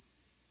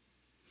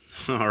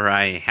All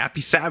right.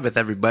 Happy Sabbath,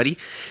 everybody.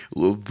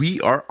 We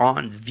are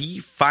on the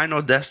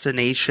Final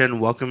Destination.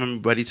 Welcome,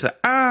 everybody, to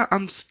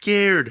I'm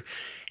Scared.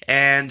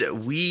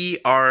 And we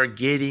are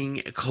getting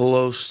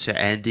close to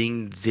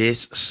ending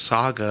this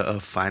saga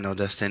of Final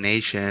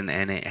Destination.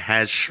 And it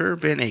has sure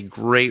been a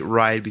great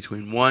ride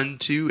between 1,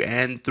 2,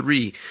 and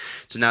 3.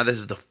 So now this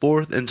is the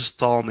fourth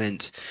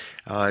installment.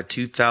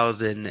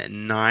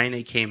 2009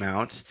 it came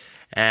out.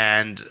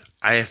 And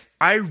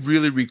I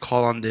really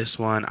recall on this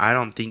one, I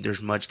don't think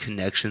there's much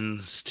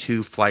connections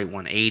to Flight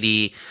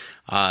 180,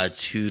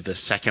 to the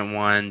second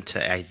one,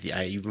 to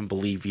I even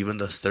believe even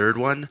the third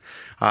one.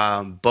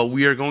 But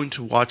we are going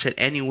to watch it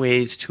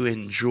anyways to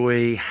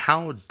enjoy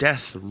how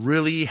Death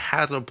really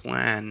has a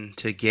plan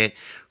to get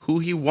who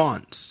he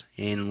wants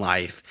in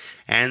life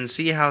and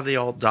see how they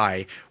all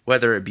die,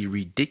 whether it be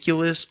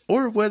ridiculous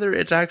or whether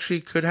it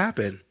actually could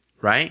happen,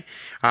 right?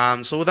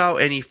 So without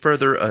any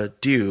further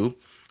ado,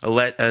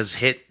 let us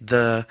hit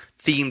the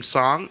theme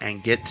song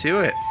and get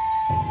to it.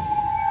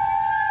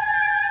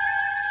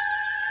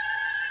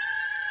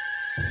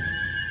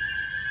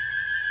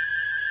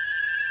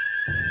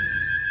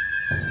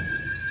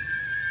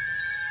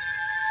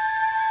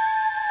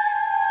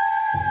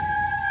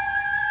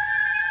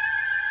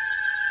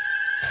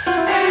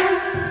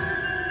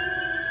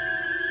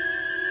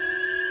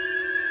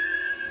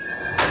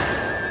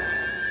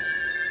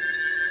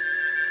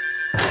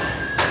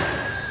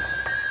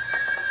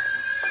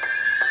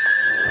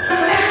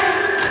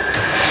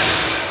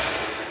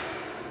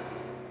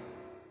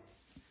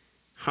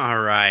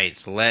 Alright,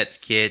 so let's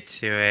get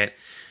to it.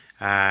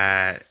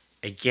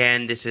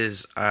 Again, this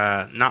is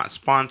not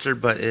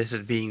sponsored, but this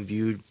is being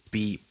viewed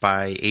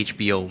by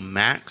HBO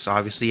Max.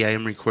 Obviously, I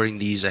am recording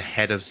these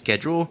ahead of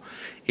schedule.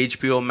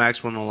 HBO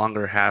Max will no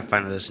longer have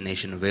Final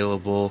Destination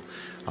available,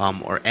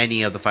 or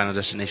any of the Final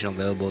Destination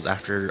available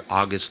after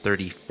August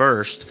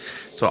 31st.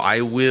 So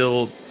I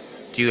will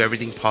do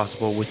everything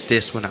possible with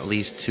this one, at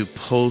least, to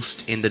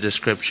post in the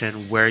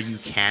description where you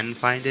can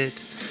find it,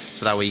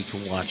 so that way you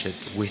can watch it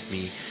with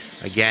me.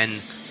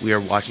 Again, we are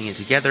watching it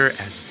together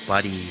as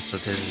buddies. So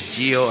this is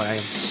Gio, and I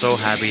am so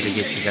happy to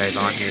get you guys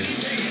on here.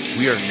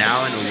 We are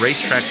now in a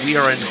racetrack. We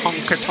are in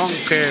Honka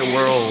Tonka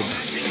World.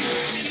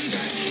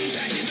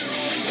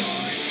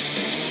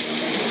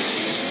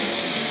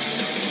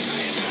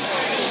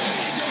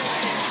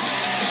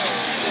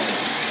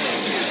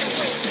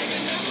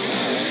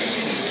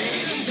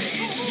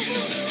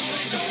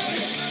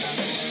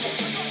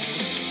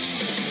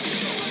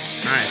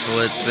 Alright, so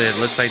it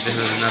looks like this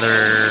is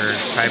another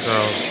type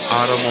of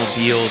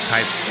automobile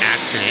type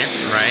accident,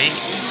 right?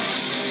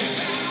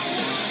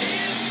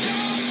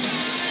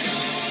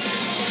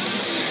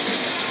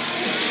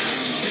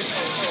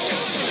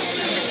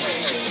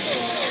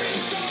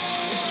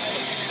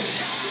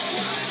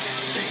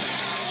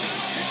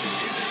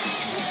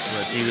 So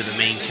let's see who the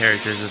main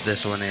characters of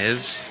this one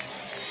is.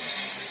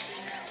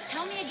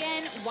 Tell me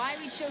again why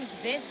we chose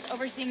this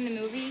over seeing the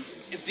movie.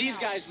 If these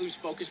guys lose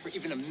focus for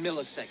even a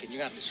millisecond, you're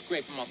gonna have to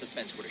scrape them off the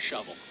fence with a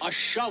shovel. A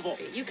shovel!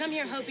 You come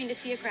here hoping to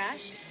see a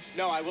crash?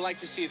 No, I would like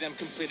to see them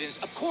complete it.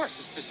 Of course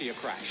it's to see a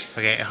crash.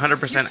 Okay,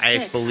 100%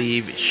 I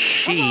believe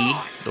she,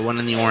 the one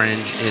in the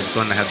orange, is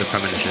going to have the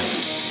premonition.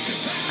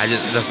 I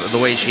just, the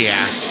way she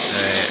asked,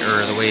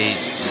 or the way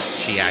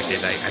she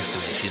acted, I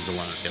feel like she's the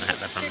one that's going to have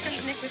that Here comes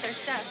premonition. Nick with our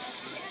stuff.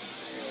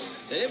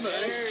 Hey,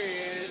 buddy.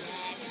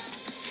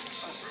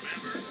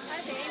 Hi,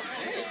 babe.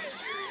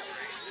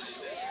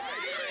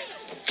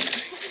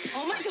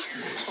 Oh my God.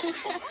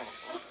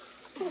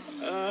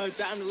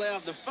 Time to lay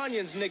off the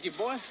Funyuns, Nicky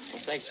boy. Well,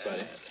 thanks,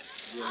 buddy.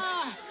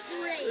 Ah,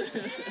 great.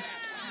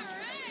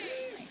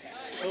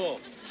 Oh,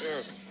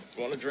 here.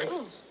 Want a drink?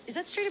 Oh, is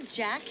that straight up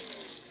Jack?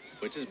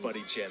 Which is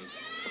Buddy Jim.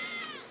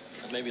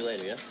 Maybe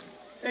later, yeah?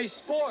 Hey,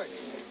 sport,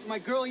 my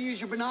girl use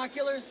your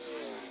binoculars?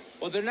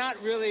 Well, they're not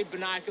really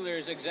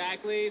binoculars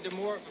exactly. They're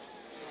more...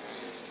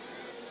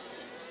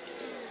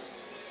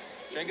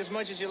 Drink as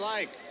much as you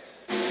like.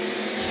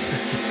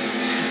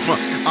 Well,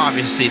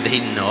 obviously they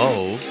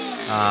know.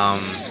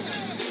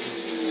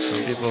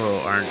 Some people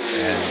aren't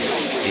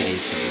as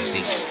idiots as you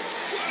think.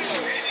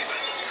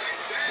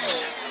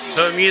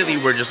 So immediately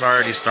we're just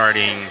already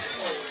starting,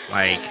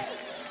 like,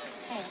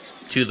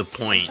 to the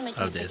point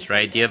of this,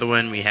 right? The other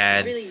one we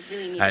had,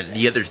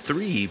 the other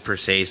three per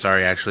se,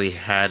 actually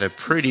had a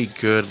pretty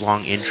good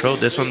long intro.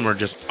 This one we're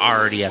just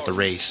already at the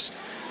race.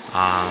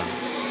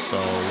 So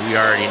we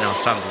already know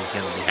something's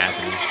going to be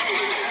happening.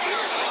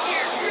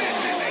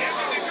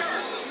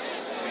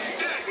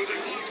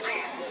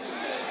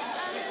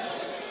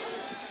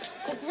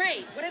 Oh,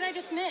 great. What did I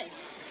just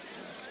miss?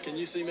 Can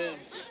you see, ma'am?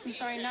 I'm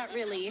sorry, not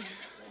really.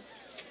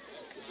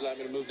 Would you like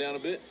me to move down a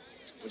bit?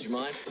 Would you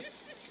mind?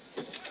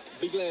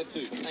 Be glad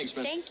to. Thanks,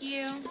 man. Thank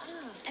you.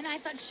 And I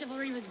thought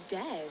chivalry was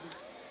dead.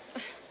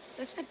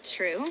 That's not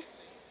true.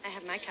 I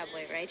have my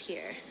cowboy right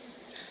here.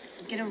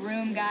 Get a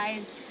room,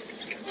 guys.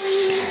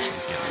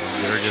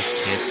 We're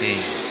just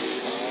kissing.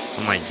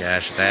 Oh my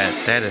gosh,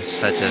 that is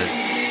such a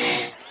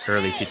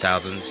early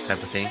 2000s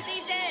type of thing. Put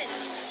these in.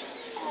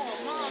 Oh,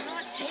 Mom,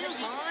 not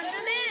tampons. Put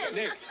them in.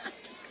 Nick,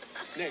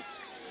 Nick.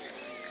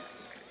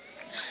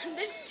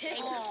 This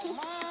tickles. Oh,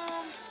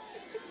 Mom.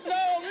 No,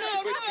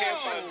 put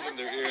tampons in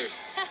their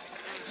ears.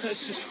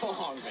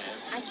 Strong, man.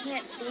 I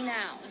can't see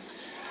now.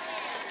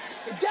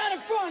 Down in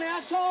front,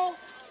 asshole.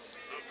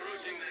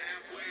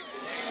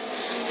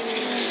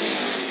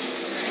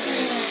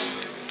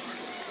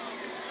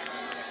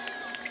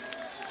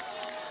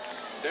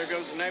 There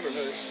goes the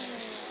neighborhood.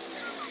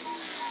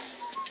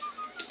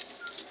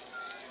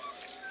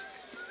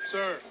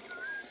 Sir,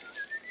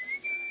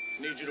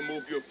 need you to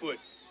move your foot.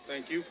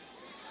 Thank you.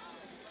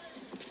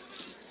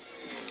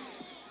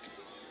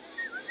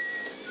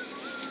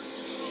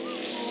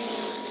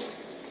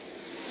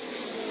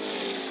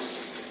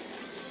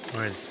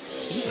 Or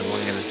is he the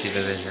one gonna see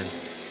the vision?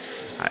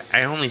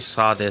 I only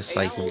saw this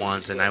like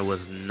once and I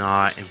was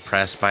not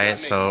impressed by it.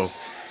 So,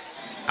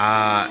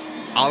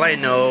 all I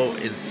know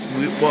is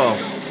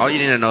all you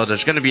need to know,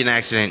 there's gonna be an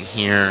accident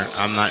here.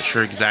 I'm not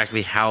sure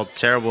exactly how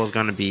terrible it's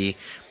gonna be,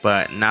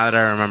 but now that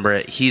I remember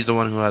it, he's the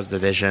one who has the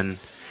vision.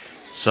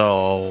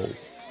 So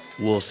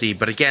we'll see.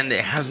 But again, it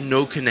has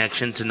no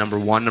connection to number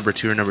 1, number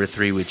 2, or number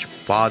 3, which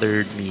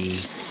bothered me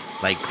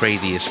like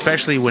crazy,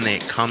 especially when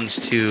it comes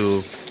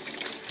to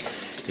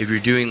if you're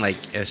doing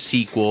like a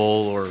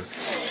sequel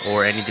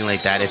or anything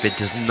like that. If it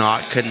does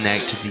not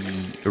connect to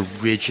the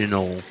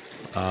original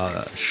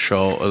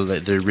show,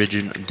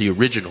 the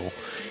original,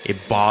 it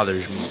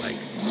bothers me like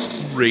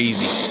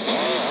crazy.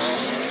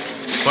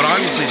 But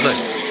obviously, look,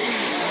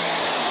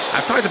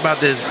 I've talked about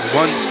this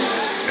once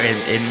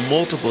and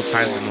multiple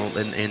times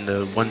in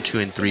the 1, 2,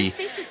 and 3,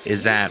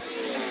 is that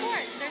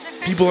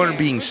people aren't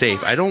being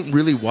safe. I don't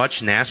really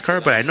watch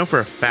NASCAR, but I know for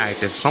a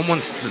fact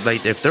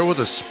if there was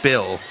a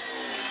spill,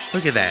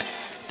 look at that,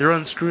 they're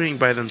unscrewing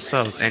by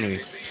themselves.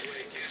 Anyway,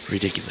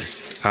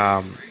 ridiculous.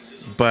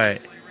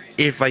 But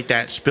if like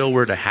that spill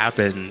were to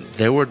happen,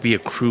 there would be a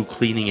crew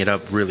cleaning it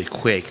up really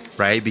quick,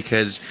 right?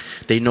 Because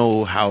they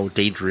know how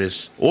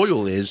dangerous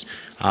oil is,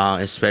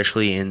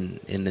 especially in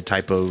the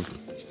type of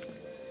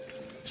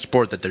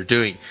sport that they're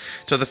doing.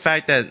 So the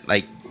fact that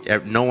like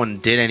no one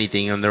did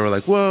anything and they were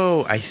like,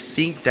 whoa, I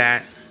think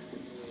that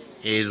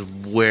is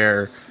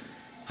where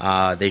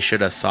they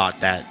should have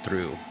thought that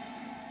through.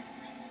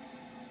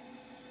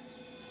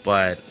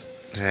 But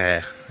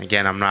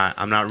again, I'm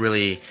not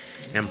really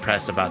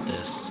impressed about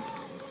this.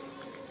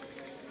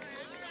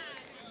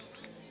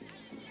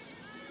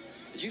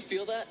 Did you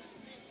feel that?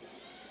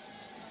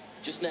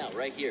 Just now,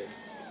 right here.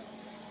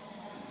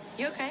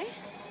 You okay?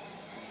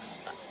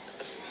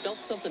 I felt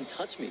something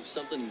touch me,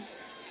 something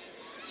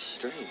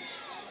strange.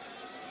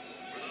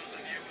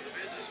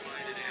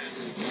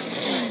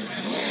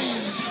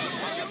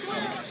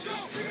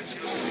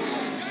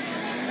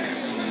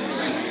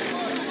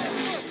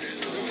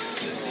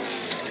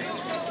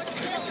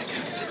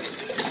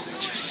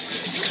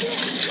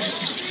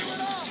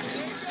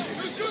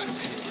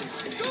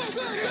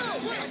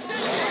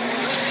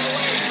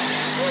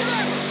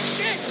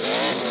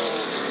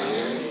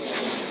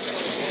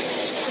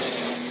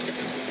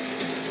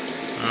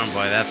 Oh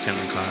boy, that's gonna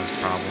cause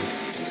problems.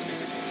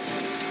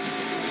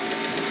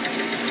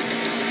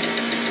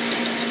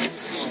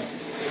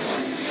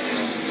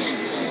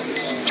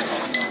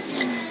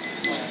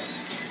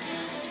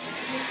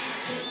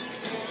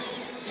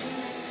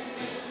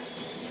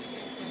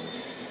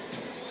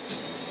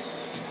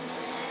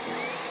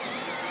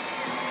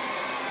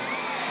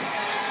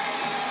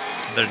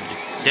 They're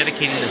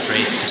dedicating this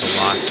race to the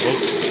loss. Oh,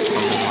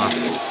 someone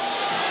lost.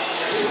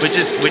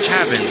 Which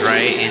happens,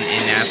 right? In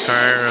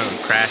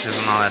NASCAR, crashes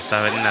and all that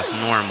stuff. I think that's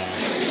normal.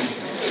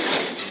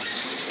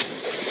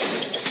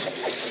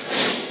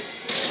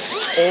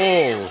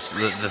 Oh, so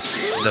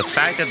the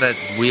fact that that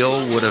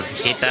wheel would have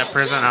hit that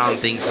person, I don't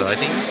think so. I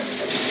think.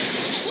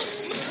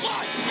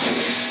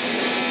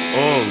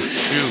 Oh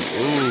shoot!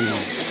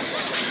 Ooh.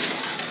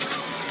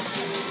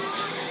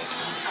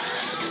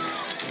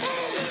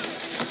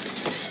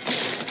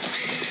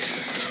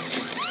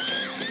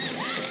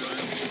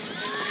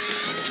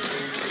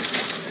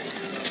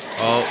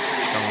 Oh,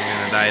 someone's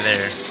gonna die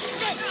there.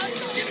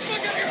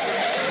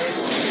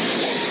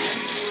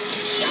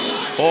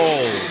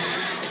 Oh.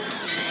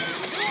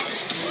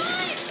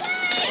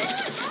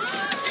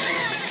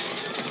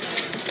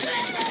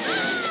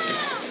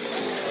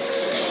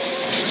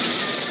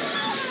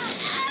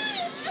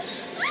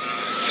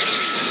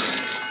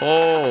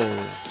 Oh.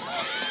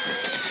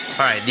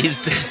 Alright, these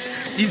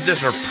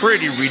just are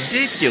pretty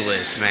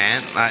ridiculous,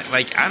 man.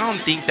 Like I don't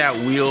think that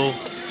wheel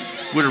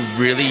would have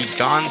really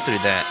gone through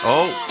that.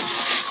 Oh.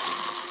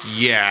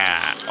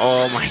 Yeah.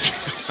 Oh my god.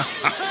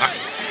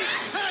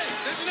 Hey,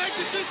 there's an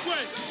exit this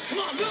way. Come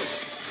on, move.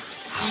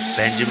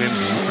 Benjamin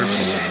Buford.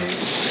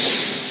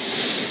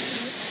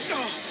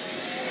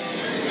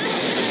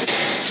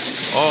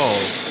 Oh.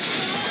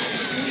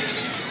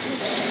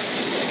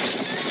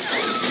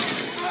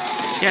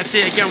 Yeah,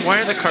 see, again,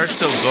 why are the cars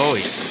still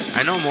going?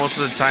 I know most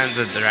of the times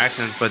that there are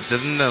accidents, but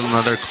doesn't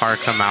another car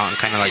come out and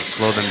kind of like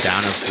slow them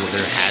down if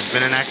there has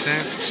been an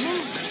accident?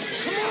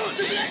 Come on,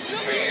 there's an exit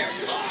over here.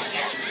 Come on.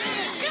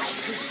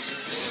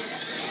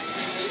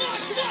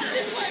 Come on,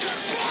 this way.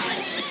 Come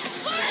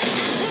on.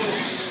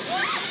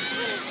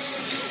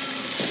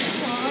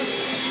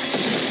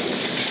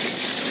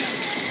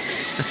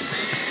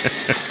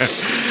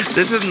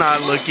 This is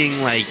not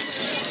looking like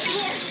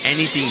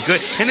anything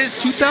good. And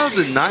it's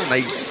 2009.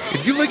 Like,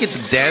 if you look at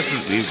the deaths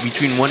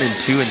between 1 and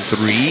 2 and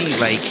 3,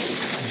 like,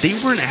 they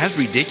weren't as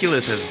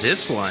ridiculous as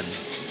this one.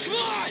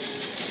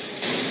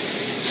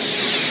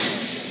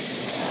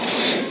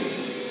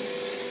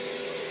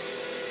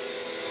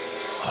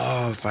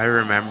 Oh, if I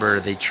remember,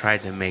 they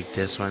tried to make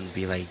this one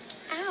be like,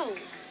 Ow.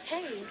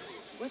 Hey,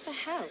 what the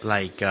hell?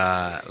 like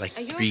Are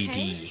you 3D.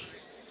 okay?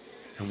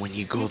 And when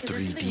you go Nick, is there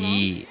something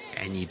 3D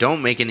and you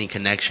don't make any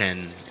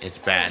connection, it's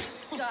bad.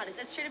 God, is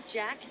that straight up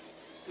Jack?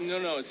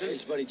 No, it's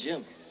His buddy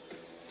Jim.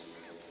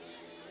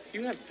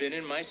 You have been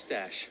in my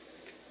stash.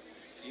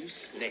 You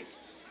snake.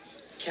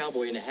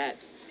 Cowboy in a hat.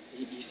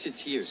 He sits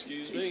here.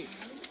 Excuse me.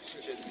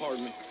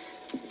 Pardon me.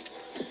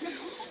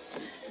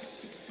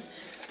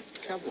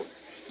 Cowboy.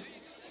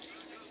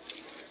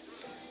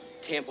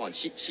 Tampons.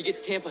 She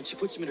gets tampons. She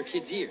puts them in her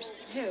kids' ears.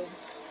 Who?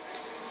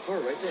 Her,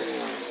 right there.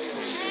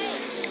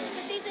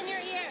 Put these in your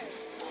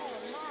ears. Oh,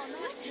 no,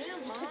 not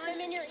tampons. Put them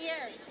in your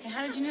ear. Hey,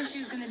 how did you know she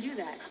was gonna do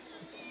that?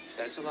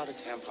 That's a lot of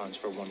tampons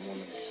for one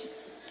woman.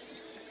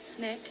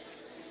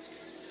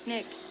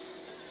 Nick,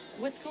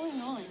 what's going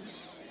on?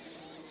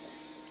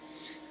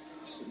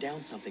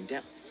 Down something.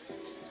 Down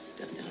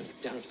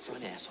in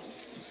front, asshole.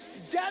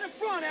 Down in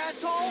front,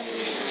 asshole!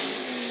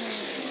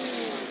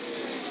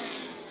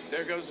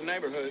 There goes the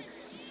neighborhood.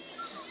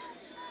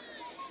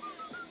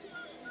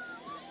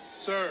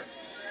 Sir,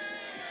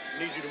 I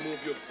need you to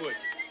move your foot.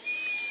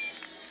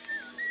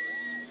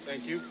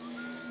 Thank you.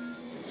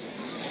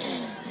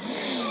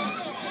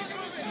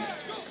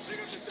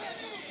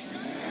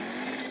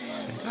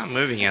 It's not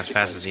moving as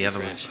fast as the other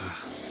ones.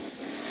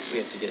 We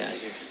have to get out of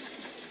here.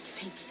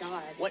 Thank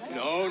God. What?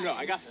 No.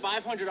 I got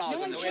 $500 No on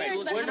one the cares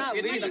way. about We're not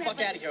It's leaving the not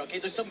fuck out of here, okay?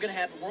 There's something gonna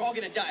happen. We're all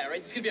gonna die, all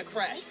right? There's gonna be a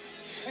crash.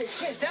 Hey,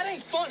 kid, that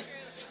ain't funny.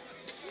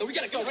 No, we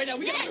gotta go right now.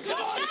 We gotta go.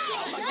 Come on, let's go.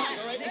 All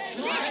right?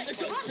 Let's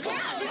go.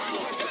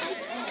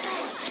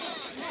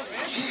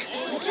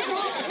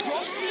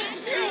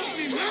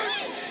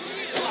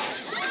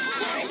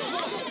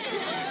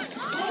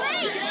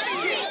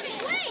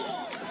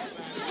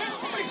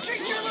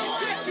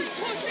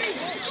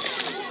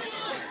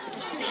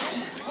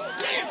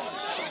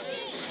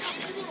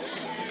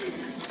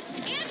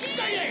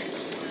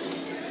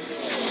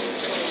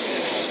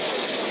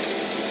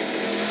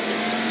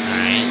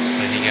 Alright,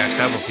 so he got a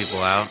couple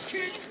people out.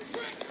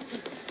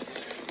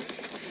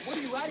 What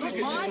are you out of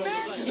your mind,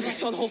 man? I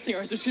saw the whole thing,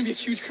 all right? There's gonna be a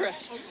huge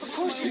crash. Of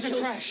course there's a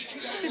crash.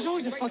 There's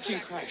always a fucking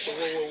crash.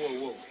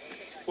 Whoa.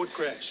 What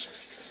crash?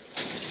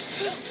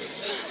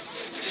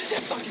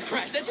 That fucking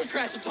crash. That's what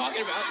crash I'm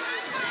talking about.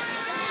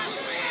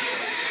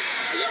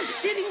 Are you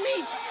shitting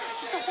me?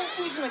 It's the whole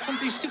reason I come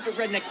to these stupid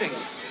redneck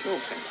things. No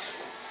offense.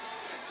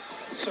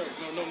 Sir,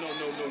 no.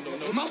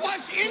 My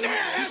wife's in there,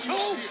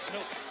 asshole!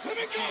 Let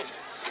me go!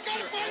 I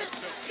gotta find her!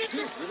 Get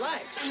your...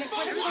 Relax. Nick,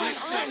 what is going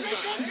on?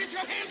 Get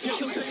your hands off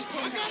her!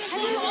 I gotta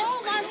Have you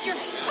all lost your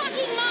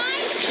fucking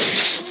mind?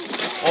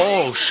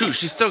 Oh, shoot,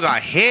 she still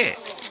got hit.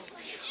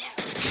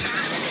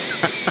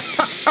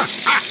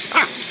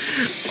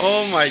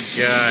 Oh my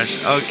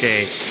gosh.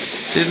 Okay.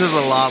 This is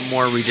a lot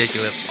more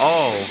ridiculous.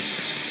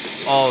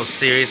 Oh,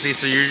 seriously?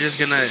 So they're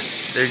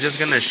just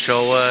gonna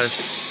show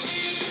us.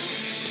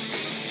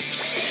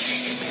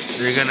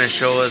 They're gonna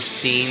show us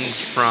scenes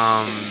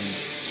from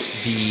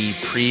the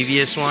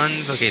previous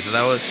ones. Okay, so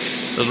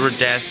those were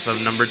deaths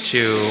of number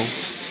 2.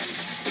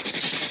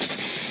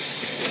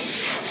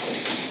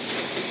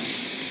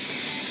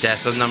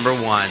 Deaths of number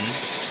 1.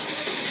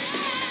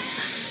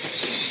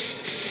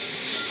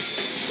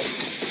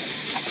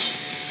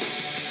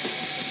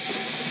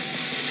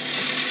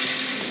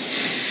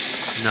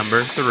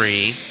 Number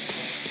 3.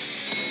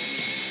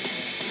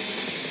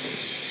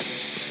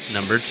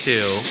 Number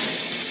 2.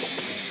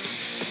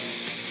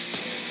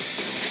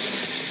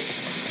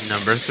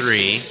 Number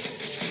 3.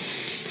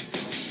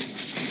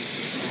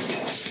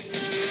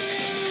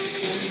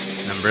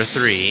 Number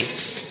 3.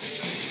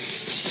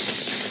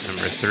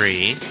 Number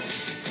 3.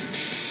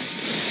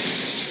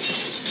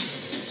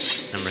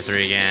 Number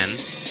 3 again.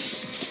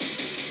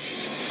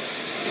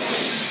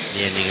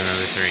 The ending of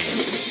number 3.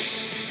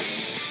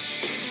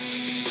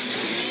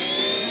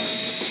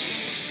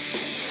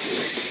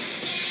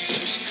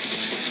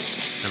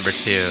 Number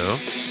 2.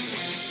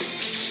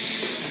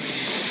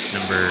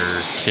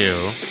 Number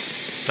 2.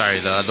 Sorry,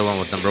 the other one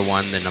was number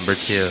 1, then number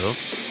 2.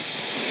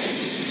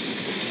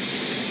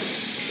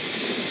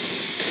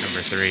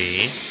 Number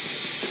 3.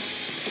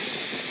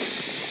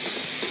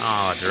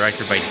 Oh,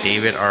 directed by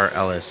David R.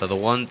 Ellis. So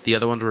the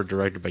other ones were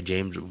directed by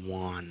James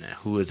Wan,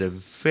 who is a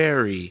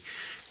very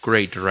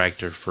great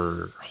director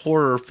for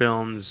horror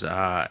films,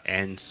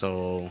 and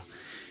so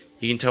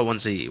you can tell when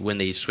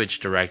they switch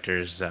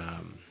directors,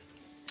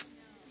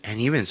 and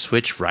even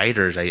switch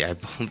writers. I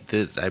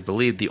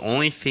believe the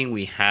only thing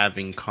we have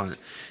in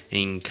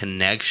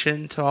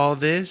connection to all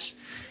this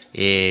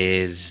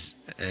is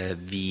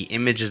the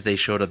images they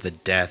showed of the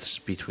deaths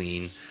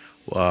between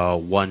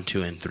 1,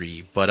 2, and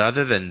 3. But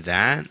other than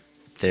that,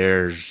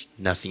 there's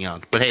nothing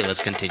else. But hey,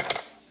 let's continue.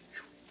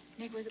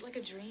 Nick, was it like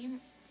a dream?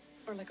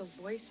 Or like a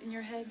voice in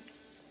your head?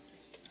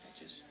 I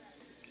just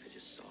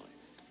saw it.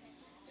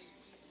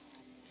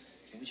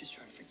 Can we just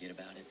try to forget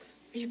about it?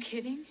 Are you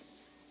kidding?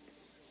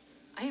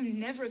 I am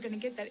never gonna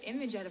get that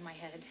image out of my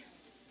head.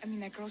 I mean,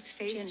 that girl's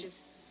face Jen,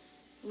 just...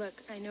 Look,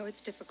 I know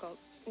it's difficult.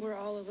 We're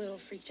all a little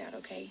freaked out,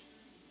 okay?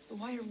 But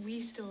why are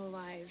we still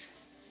alive?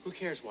 Who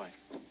cares why?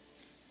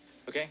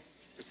 Okay?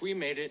 If we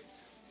made it,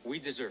 we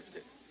deserved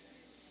it.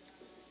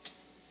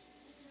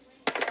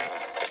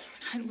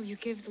 Hunt, will you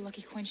give the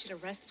Lucky Coin shit a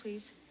rest,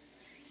 please?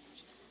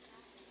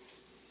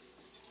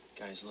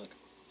 Guys, look.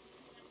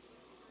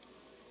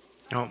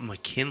 Oh,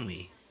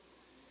 McKinley.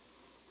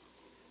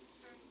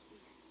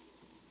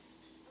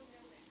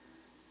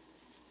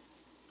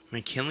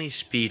 McKinley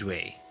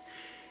Speedway.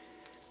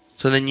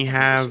 So then you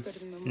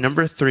have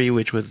number 3,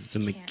 which was the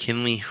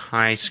McKinley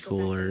High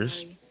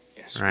Schoolers,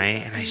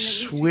 right? And I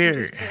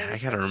swear, I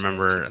gotta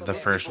remember the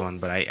first one,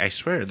 but I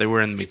swear they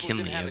were in People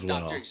McKinley didn't have as a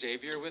well. Dr.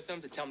 Xavier with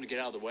them to tell them to get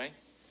out of the way.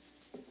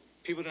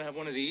 People don't have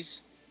one of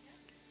these.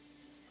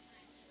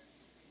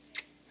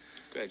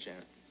 Go ahead,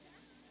 Janet.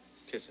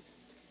 Kiss it.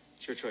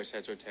 It's your choice,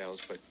 heads or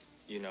tails, but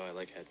you know I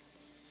like head.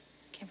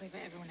 Can't believe I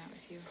ever went out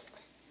with you.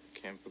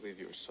 Can't believe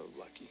you were so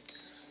lucky.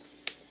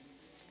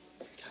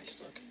 Guys,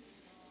 look.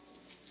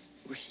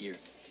 We're here.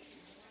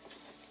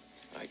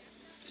 All right.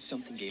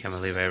 Something gave Can't us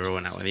a believe I second ever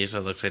went chance. out with you, so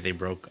it looks like they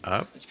broke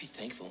up. Let's be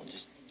thankful and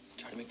just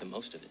try to make the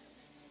most of it.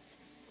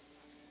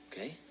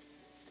 Okay?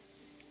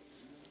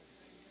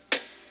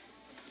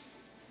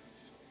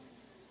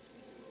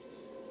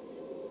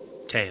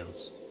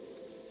 Tails.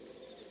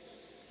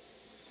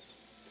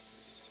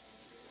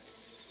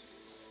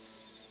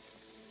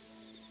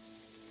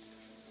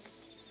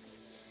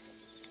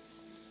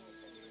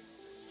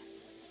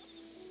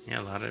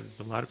 Yeah, a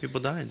lot of people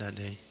died that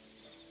day.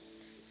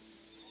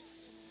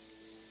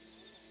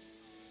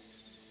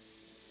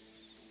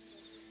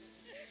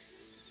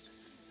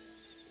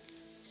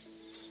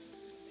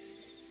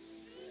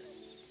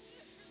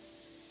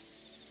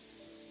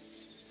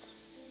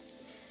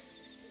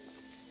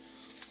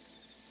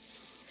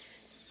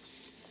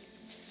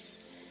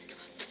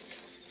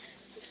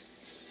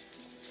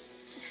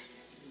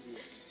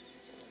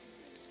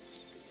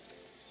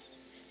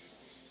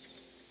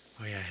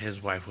 Oh yeah,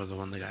 his wife was the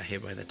one that got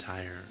hit by the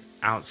tire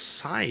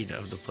outside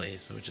of the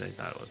place, which I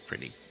thought was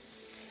pretty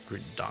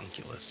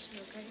redonkulous.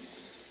 You okay?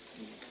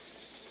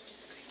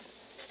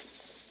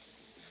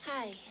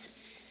 Hi.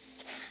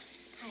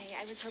 Hi,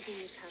 I was hoping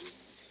you'd come.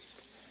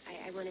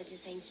 I wanted to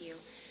thank you.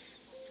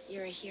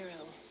 You're a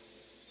hero.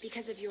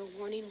 Because of your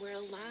warning, we're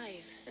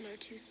alive, and our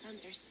 2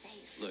 sons are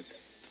safe. Look,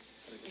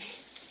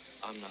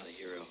 I'm not a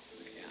hero.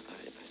 Okay,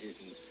 I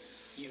didn't.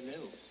 You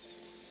knew.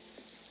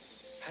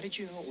 How did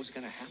you know it was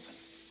going to happen?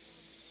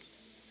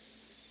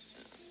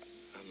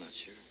 I'm not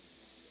sure.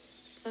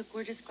 Look,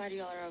 we're just glad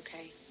you all are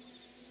okay.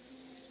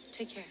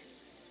 Take care.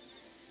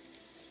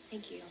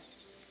 Thank you.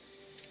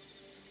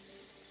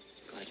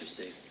 Glad you're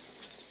safe.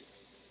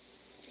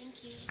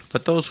 Thank you.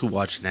 But those who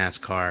watch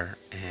NASCAR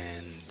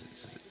and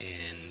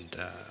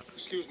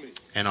Excuse me.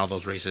 and all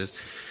those races,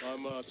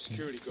 I'm the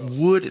security guard.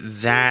 would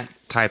that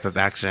type of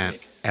accident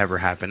ever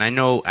happen? I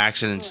know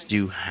accidents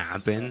do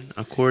happen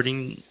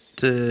according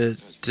to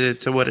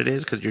what it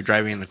is, because you're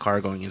driving in a car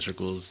going in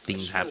circles,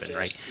 things happen,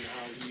 right?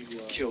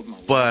 Killed my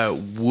But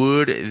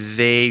would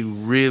they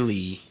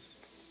really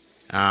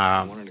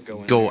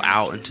go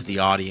out into the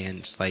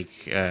audience? Like,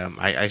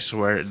 I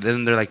swear,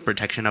 then they're like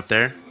protection up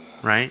there,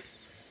 right?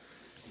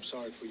 I'm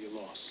sorry for your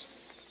loss.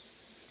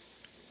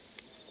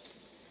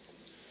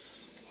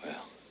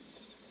 Well,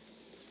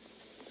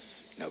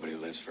 nobody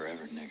lives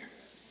forever, nigger.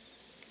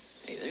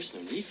 Hey, there's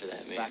no need for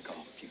that, man. Back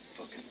off, you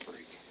fucking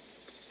freak.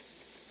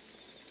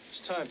 It's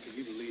time for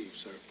you to leave,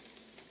 sir.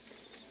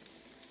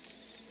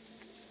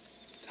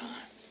 Time.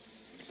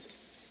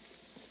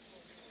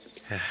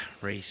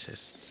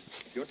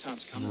 Racists. Your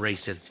time's coming.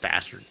 Racist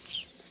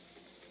bastards.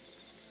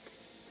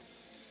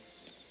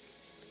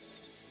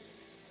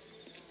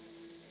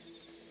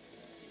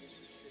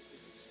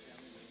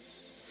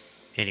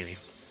 Anyway.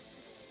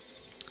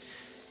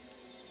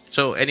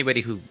 So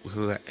anybody who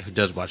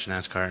does watch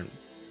NASCAR,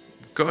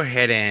 go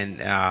ahead and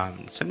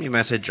send me a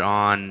message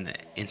on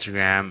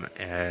Instagram.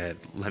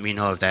 Let me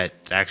know if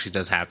that actually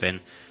does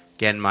happen.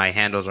 Again, my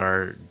handles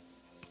are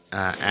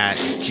at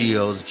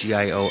Gios,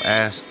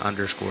 GIOS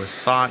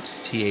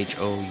 _thoughts,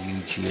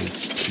 THOUGHTS.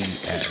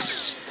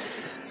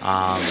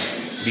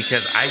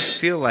 Because I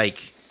feel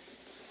like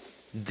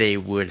they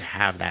would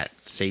have that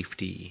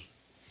safety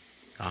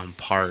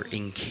part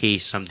in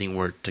case something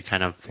were to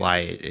kind of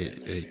fly.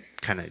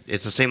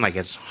 It's the same like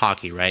it's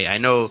hockey, right? I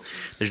know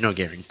there's no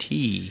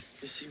guarantee,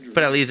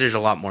 but at least there's a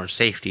lot more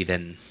safety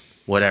than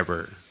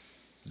whatever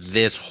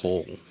this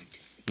whole,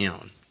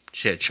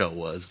 shit show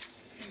was.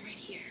 I'm right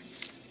here.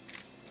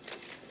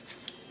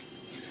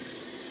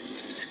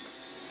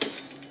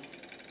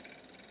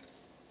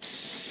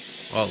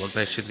 Oh, looks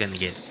like she's gonna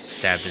get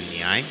stabbed in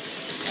the eye.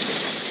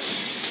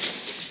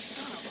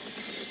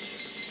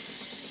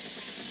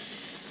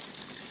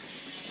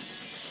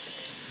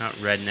 Not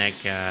redneck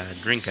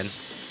drinking.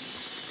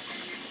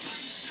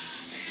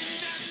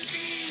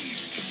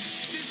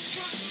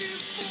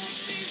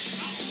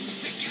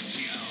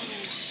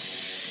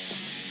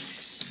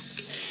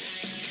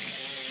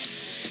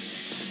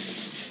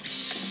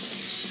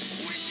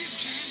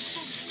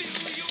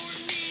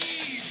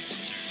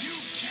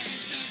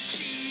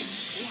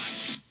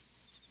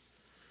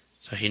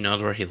 He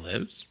knows where he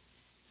lives?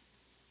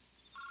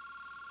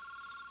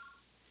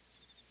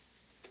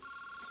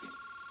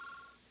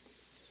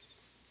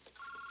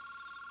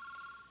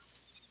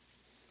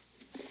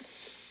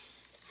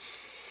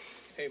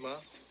 Hey, Ma,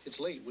 it's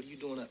late. What are you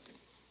doing up?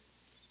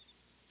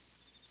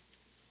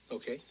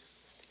 Okay.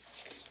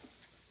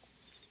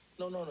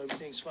 No,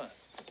 everything's fine.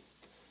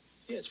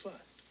 Yeah, it's fine.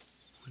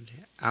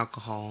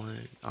 Alcohol.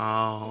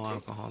 Oh,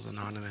 Alcohol's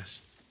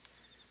Anonymous.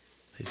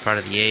 He's part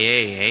of the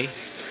AA, eh?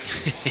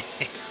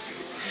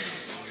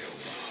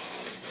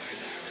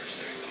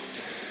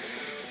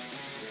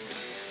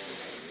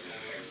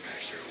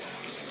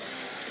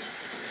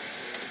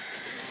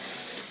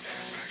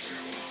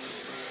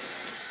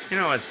 You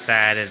know what's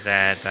sad is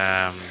that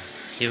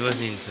he's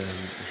listening to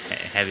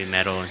heavy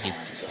metal and he.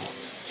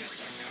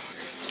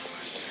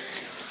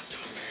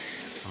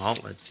 Oh,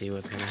 let's see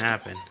what's gonna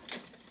happen.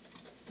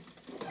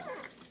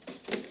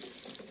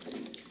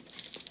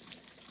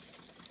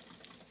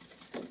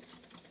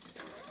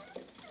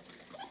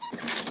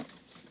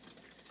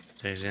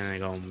 So he's gonna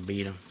go and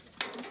beat him.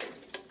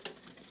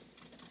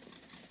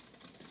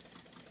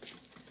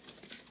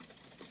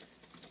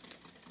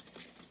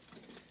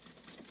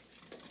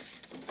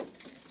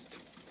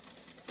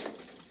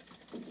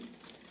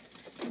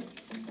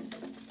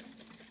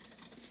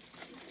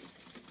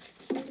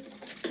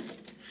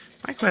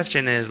 My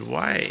question is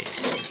why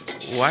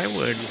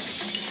would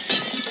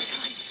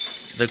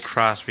the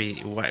cross be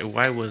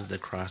why was the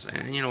cross?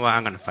 And you know what?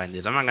 I'm gonna find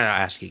this. I'm not gonna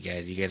ask you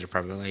guys. You guys are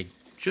probably like,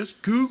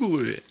 just Google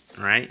it,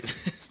 right?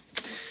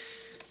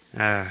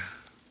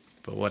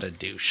 But what a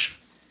douche.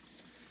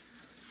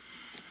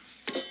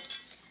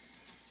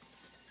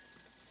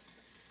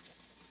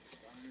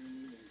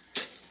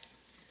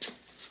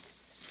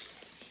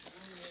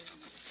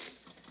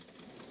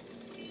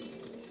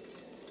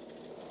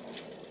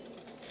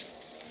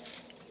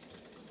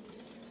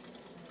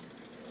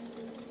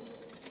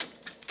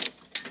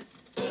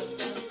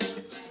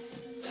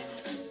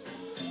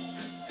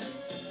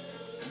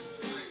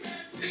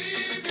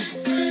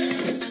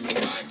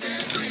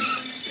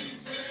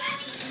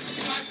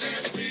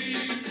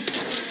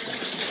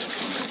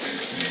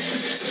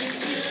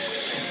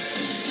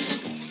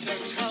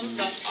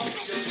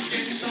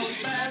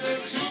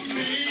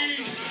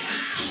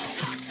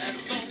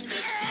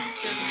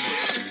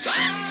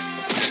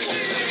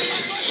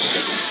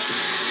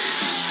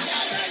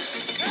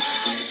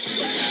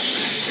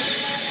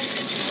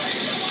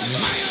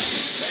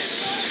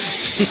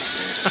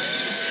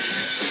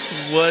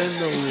 What in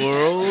the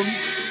world?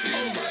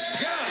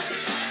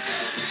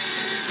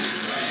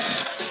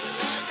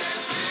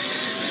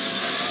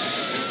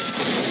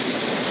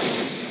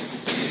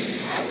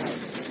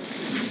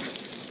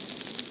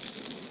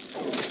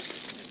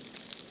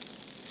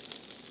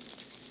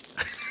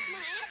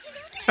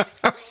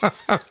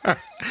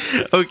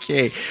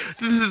 Okay,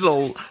 this is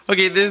a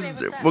okay.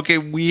 Okay.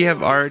 We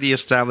have already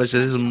established that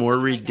this is more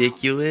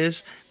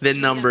ridiculous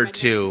than number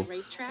 2.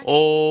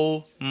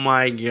 Oh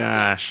my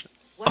gosh!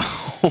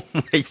 Oh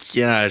my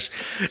gosh!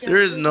 There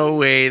is no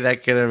way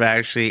that could have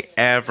actually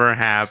ever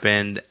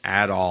happened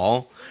at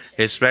all.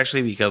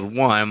 Especially because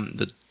one,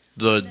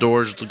 the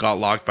doors got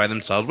locked by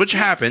themselves, which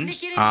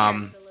happens.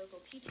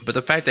 But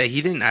the fact that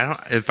he didn't,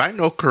 if I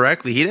know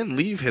correctly, he didn't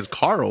leave his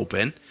car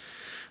open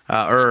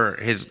or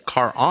his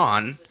car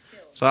on.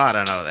 So I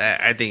don't know.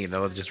 I think that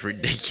was just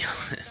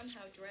ridiculous.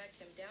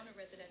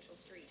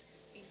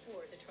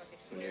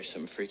 When you're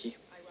something freaky,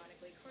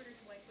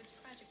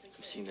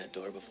 I've seen that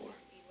door before.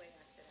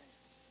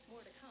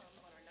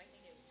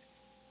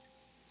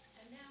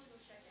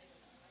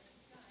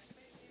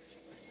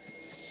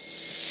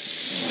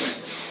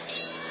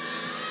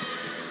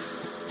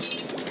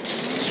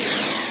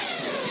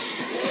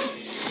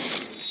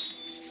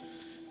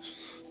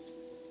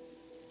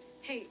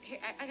 Hey,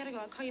 I gotta go.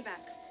 I'll call you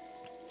back.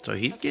 So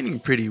he's getting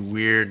pretty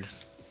weird,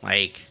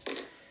 like,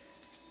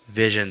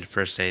 visions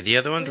per se. The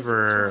other ones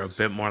were a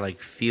bit more like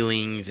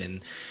feelings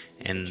and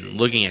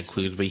looking at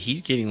clues, but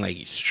he's getting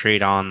like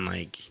straight on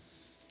like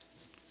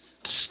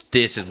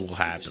this is what will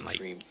happen. Like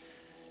It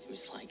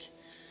was like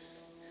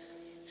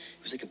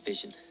a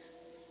vision.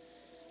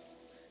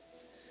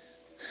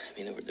 I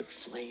mean, there were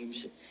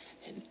flames,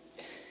 and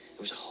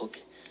there was a hook,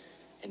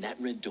 and that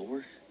red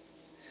door.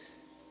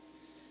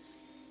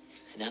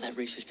 And now that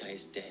racist guy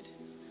is dead.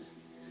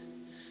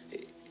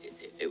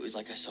 It was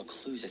like I saw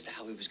clues as to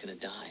how he was gonna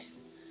die.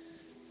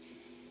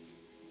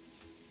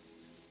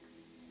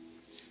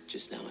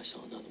 Just now I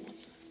saw another one.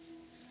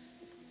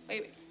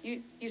 Wait,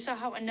 you saw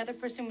how another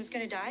person was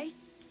gonna die?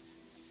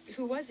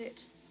 Who was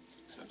it?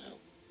 I don't know.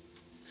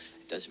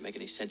 It doesn't make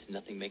any sense.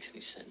 Nothing makes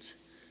any sense.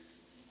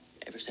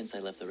 Ever since I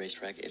left the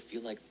racetrack, it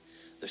feels like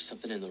there's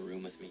something in the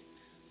room with me.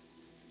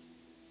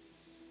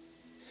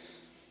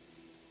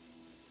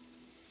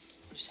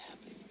 What is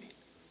happening to me?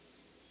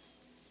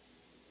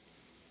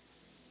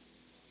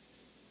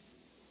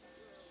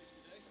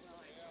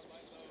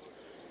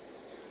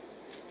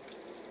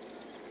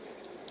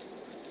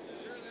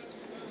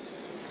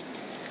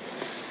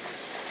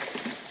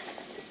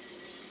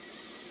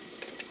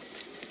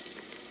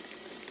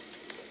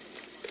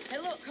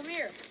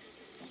 here.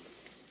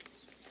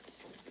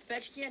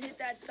 Bet you can't hit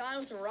that sign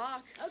with a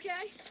rock.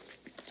 Okay.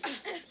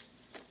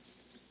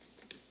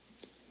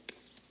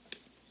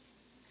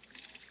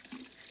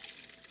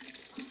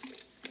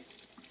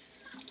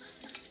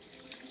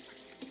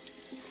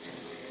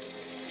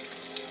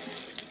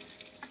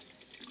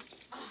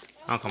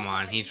 Oh, come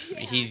on.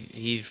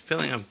 He's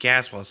filling up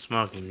gas while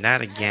smoking.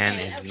 That again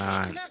is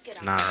not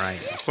right.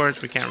 Of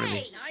course, we can't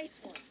really. Nice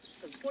one.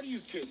 What are you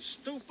kids,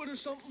 stupid or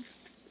something?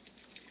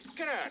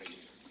 Get out of here.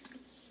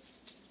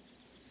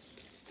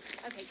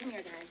 Okay, come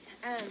here, guys.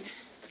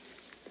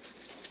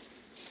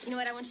 You know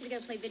what? I want you to go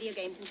play video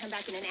games and come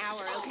back in an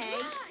hour, okay?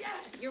 Yeah.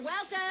 You're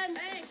welcome.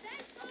 Thanks.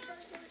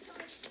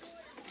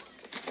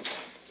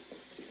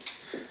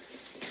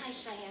 Hi,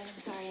 Cheyenne. I'm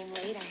sorry I'm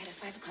late. I had a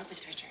 5 o'clock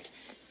with Richard.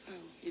 Oh,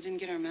 you didn't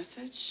get our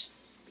message?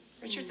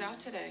 Richard's out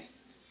today.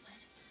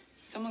 What?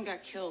 Someone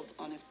got killed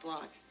on his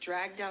block,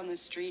 dragged down the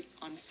street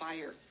on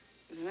fire.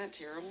 Isn't that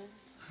terrible?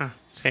 Huh,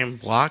 same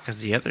block as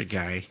the other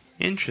guy.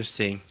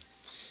 Interesting.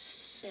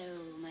 So,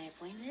 my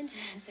appointment?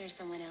 Is there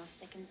someone else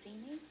that can see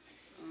me?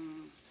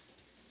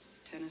 It's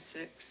 10 to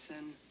 6,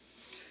 and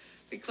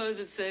we close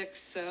at 6,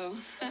 so...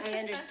 I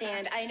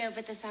understand. I know,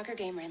 but the soccer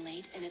game ran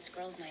late, and it's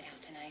girls' night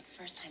out tonight.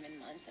 First time in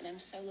months, and I'm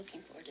so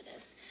looking forward to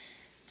this.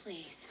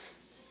 Please.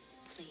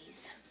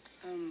 Please.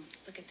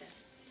 Look at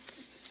this.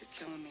 You're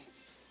killing me.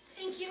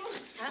 Thank you.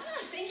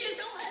 Thank you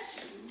so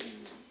much.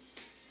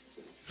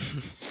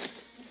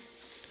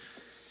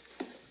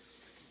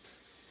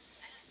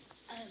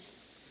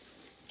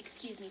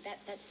 Excuse me.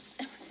 That's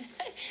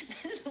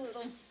that's a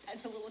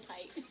little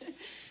tight.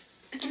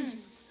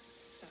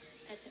 Sorry.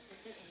 That's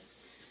okay.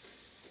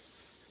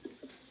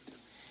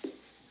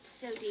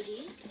 So, Dee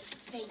Dee,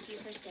 thank you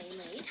for staying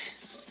late.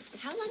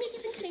 How long have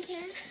you been cutting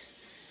hair?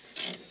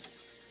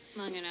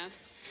 Long enough.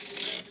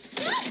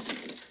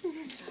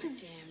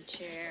 Goddamn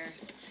chair.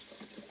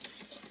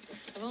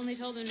 I've only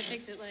told him to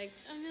fix it like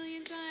a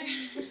million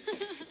times.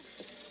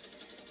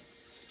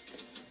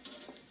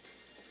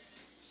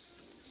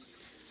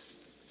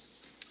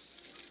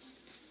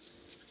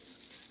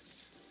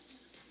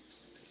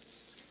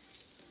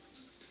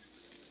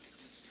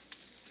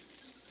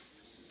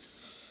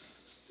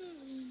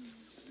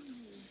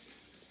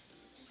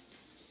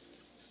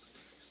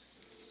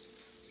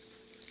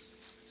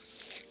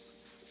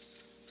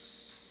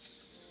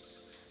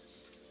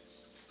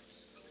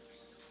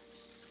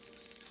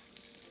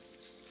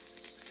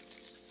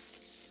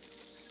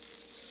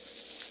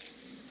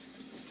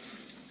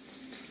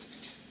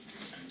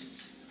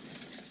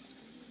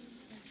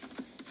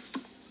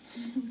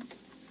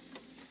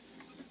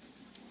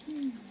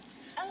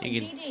 Oh, You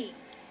can- Dee Dee,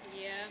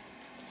 Yeah.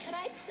 could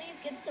I please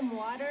get some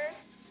water?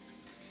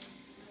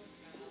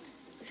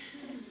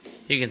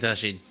 You can tell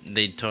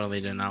they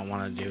totally did not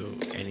want to do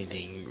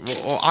anything.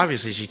 Well,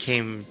 obviously she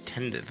came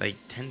 10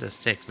 to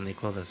 6 and they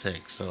closed at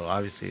 6. So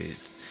obviously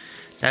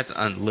that's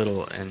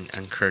little and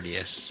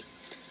uncourteous.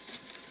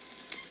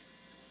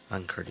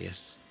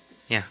 Uncourteous.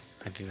 Yeah,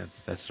 I think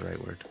that's the right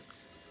word.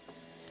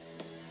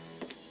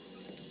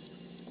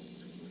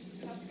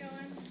 How's it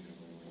going?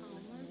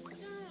 Almost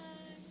done.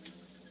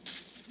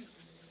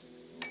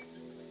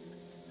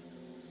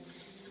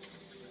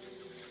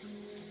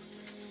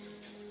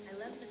 I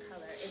love the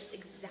color. It's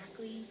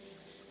exactly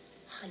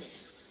honey.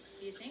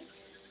 You think?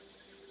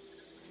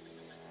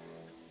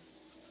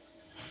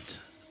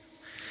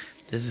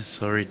 This is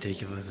so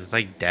ridiculous. It's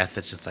like death.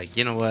 It's just like,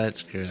 you know what?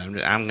 Screw it.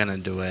 I'm gonna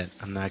do it.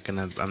 I'm not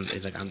gonna.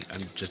 It's like I'm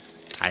just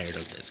tired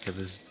of this because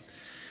this.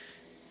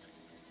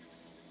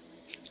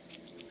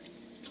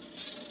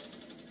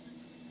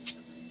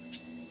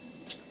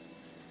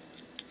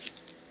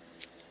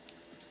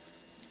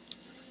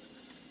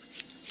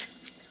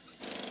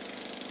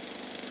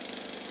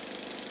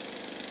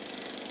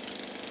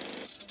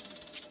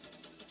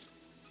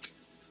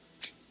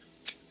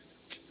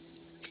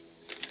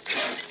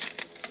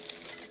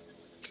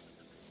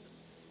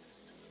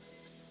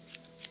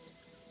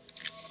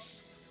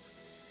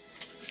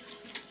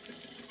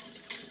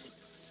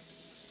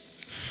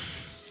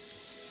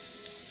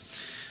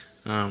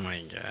 Oh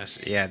my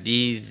gosh. Yeah,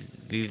 these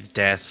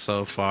deaths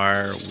so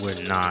far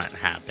would not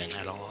happen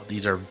at all.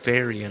 These are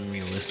very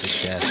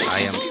unrealistic deaths.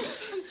 I'm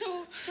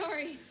so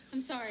sorry.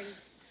 I'm sorry.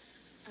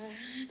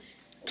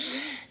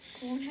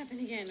 It won't happen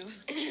again.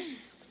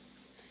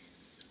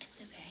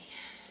 It's okay.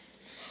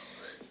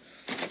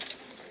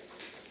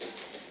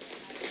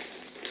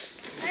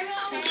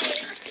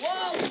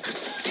 Whoa!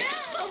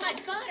 Oh my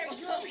God, are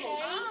you okay?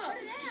 Put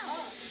it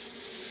out.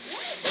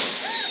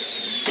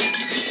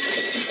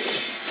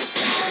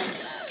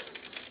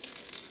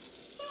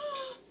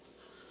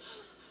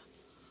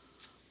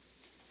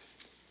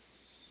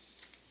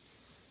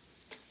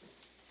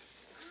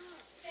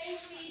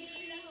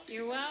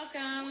 You're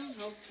welcome.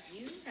 Hope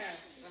you have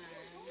fun.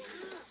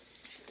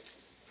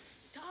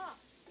 Stop.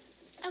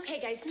 Okay,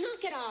 guys,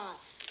 knock it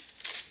off.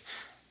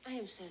 I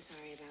am so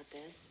sorry about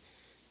this.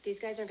 These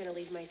guys aren't going to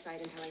leave my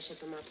side until I ship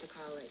them off to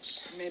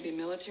college. Maybe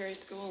military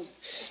school?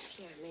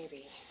 Yeah,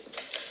 maybe.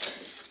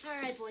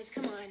 All right, boys,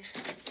 come on.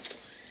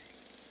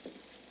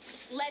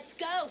 Let's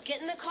go.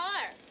 Get in the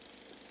car.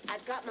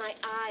 I've got my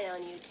eye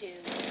on you two.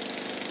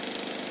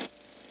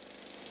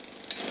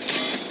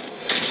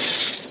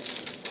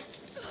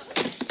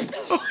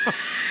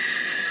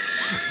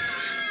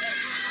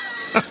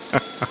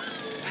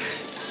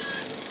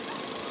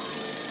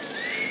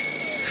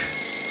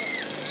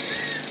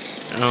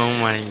 Oh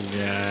my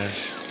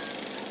gosh.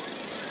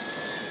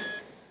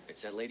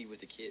 It's that lady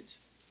with the kids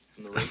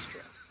from the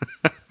racetrack.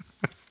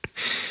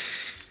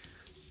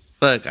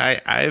 Look,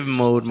 I've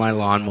mowed my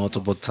lawn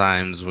multiple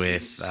times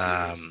with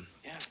some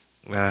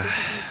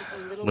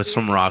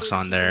rocks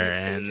on there,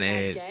 and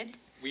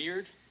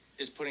Weird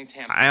is putting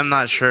tampons. I am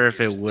not sure if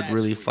it would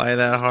really fly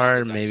that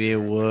hard. Maybe it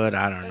would.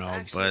 I don't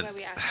know. But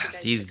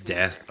these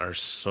deaths are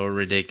so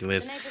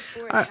ridiculous.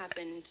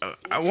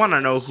 I want to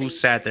know who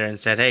sat there and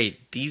said, "Hey,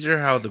 these are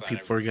how the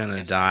people are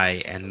gonna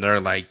die," and they're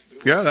like,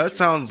 "Yeah, that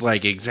sounds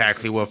like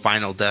exactly what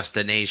Final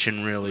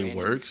Destination really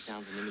works.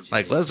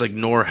 Like, let's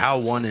ignore how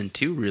 1 and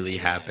 2 really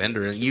happened,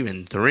 or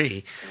even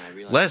 3.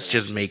 Let's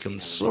just make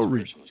them so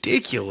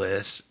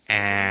ridiculous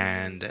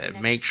and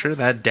make sure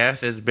that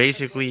death is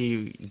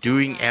basically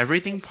doing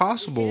everything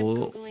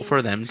possible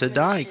for them to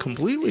die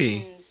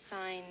completely."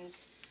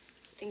 Signs,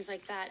 things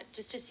like that,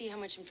 just to see how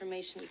much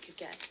information we could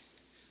get.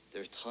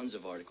 There's tons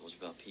of articles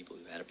about people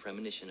who had a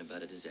premonition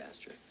about a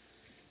disaster.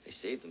 They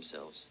saved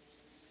themselves.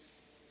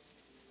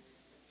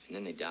 And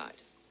then they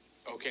died.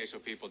 Okay, so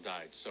people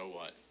died. So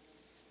what?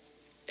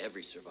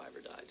 Every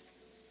survivor died.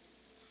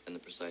 In the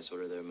precise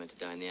order they were meant to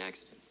die in the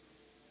accident.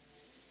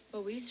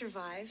 Well, we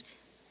survived.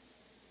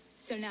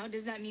 So now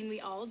does that mean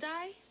we all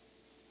die?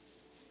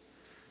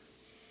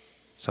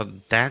 So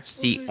that's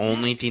the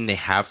only thing they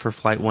have for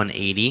Flight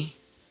 180?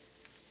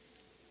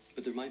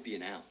 But there might be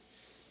an out.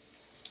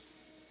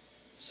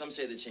 Some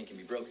say the chain can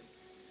be broken.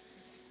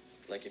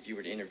 Like if you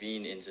were to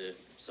intervene into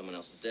someone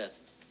else's death,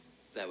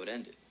 that would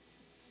end it.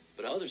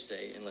 But others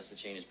say, unless the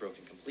chain is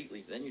broken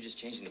completely, then you're just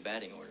changing the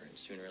batting order, and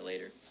sooner or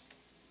later,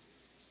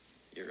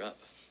 you're up.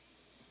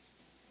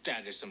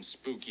 That is some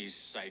spooky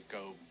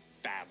psycho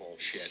babble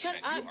shit. Shut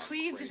man. up,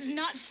 please. This is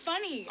not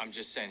funny. I'm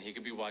just saying, he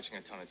could be watching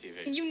a ton of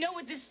TV. You know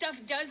what this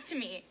stuff does to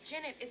me.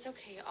 Janet, it's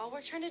okay. All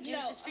we're trying to do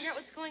is just figure out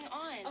what's going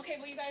on. Okay,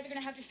 well, you guys are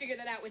gonna have to figure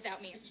that out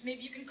without me.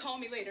 Maybe you can call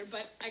me later,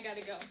 but I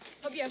gotta go.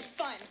 Hope you have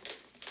fun.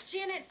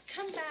 Janet,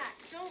 come back.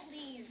 Don't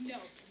leave. No,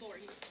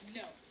 Lori,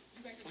 no.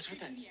 You guys are What's with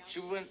that? freaking me out. She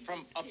went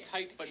from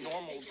uptight but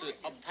normal to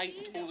uptight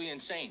and totally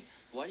insane.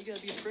 Why do you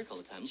gotta be a prick all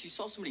the time? She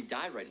saw somebody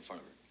die right in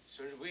front of her.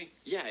 So did we.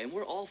 Yeah, and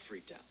we're all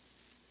freaked out.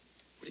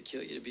 Would it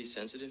kill you to be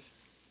sensitive?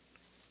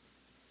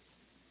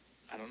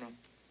 I don't know.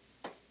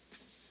 I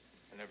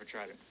never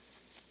tried it.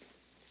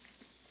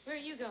 Where are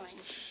you going?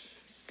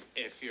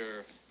 If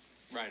you're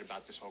right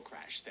about this whole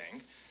crash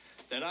thing,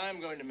 then I'm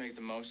going to make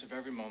the most of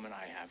every moment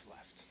I have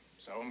left.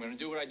 So I'm going to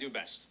do what I do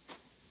best.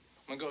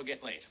 I'm going to go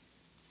get laid.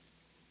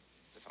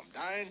 If I'm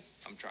dying,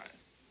 I'm trying.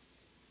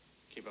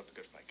 Keep up the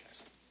good fight,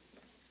 guys.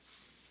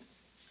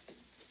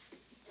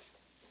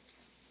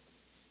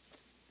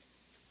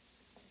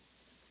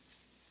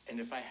 And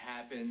if I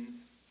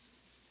happen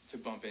to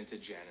bump into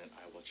Janet,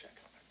 I will check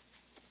on her.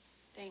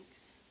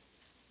 Thanks.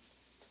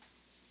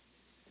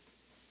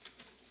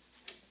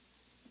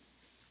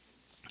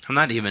 I'm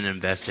not even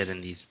invested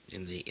in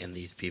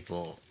these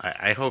people.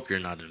 I hope you're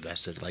not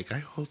invested. Like, I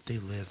hope they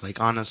live. Like,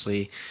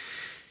 honestly,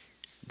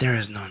 there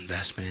is no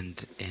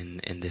investment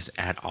in this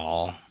at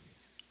all.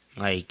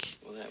 Like,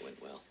 Well, that went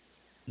well.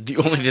 the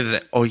only thing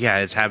that, oh yeah,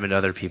 it's happened to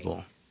other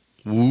people.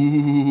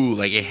 Ooh,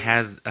 like it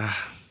has. They're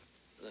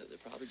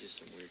probably just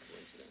some weird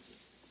coincidences.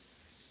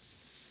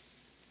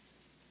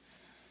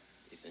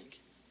 You think?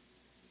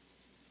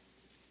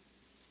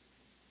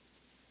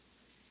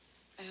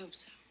 I hope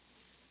so.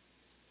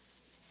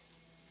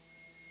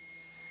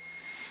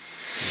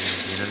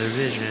 Another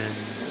vision.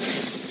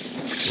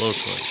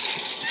 Blowtorch.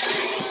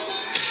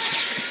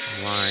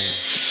 Line.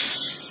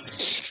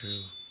 That's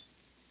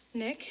true.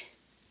 Nick,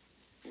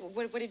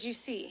 what did you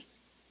see?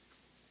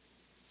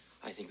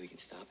 I think we can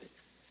stop it.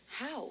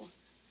 How?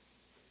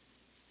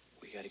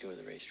 We gotta go to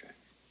the racetrack.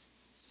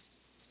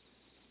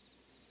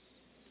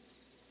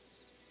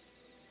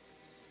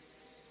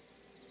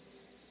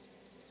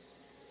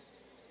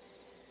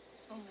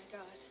 Oh my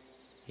God.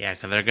 Yeah,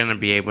 because they're gonna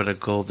be able to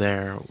go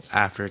there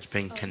after it's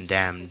been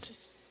condemned.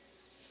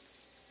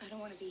 I don't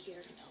want to be here.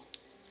 I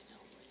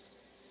know.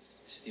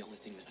 This is the only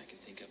thing that I can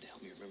think of to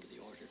help me remember the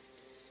order.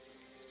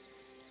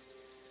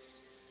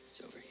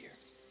 It's over here.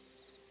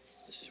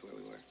 This is where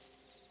we were.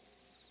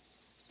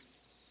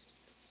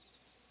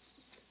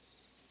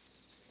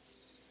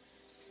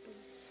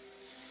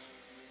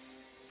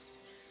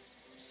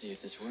 See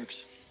if this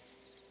works.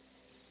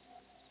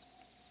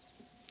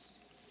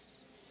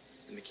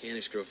 The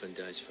mechanic's girlfriend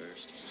dies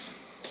first.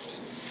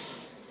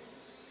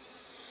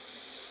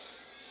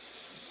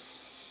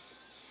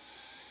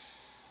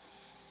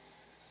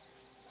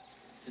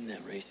 Then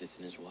that racist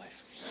and his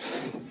wife.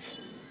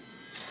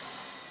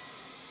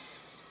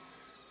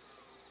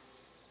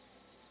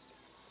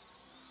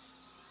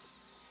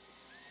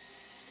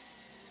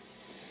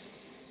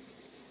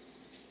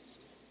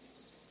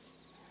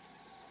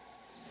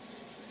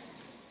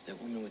 That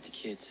woman with the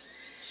kids,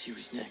 she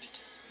was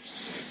next.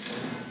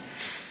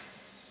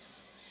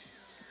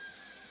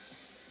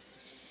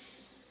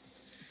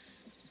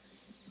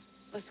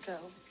 Let's go.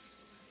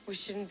 We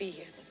shouldn't be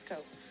here. Let's go.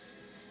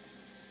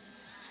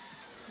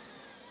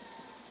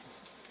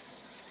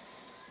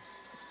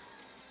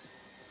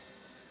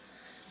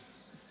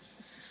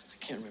 I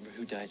can't remember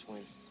who dies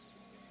when.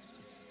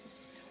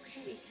 It's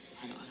okay.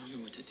 I don't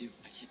know what to do.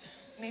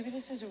 Maybe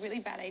this was a really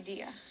bad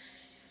idea.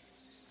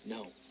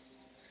 No.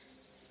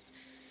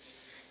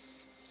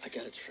 I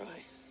gotta try.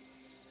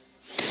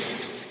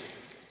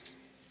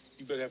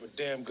 You better have a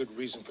damn good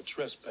reason for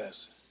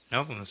trespassing. I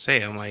was gonna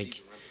say, I'm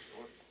like,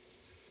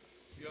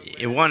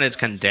 one is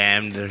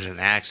condemned. There's an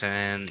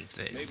accident.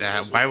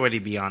 Why would he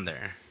be on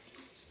there?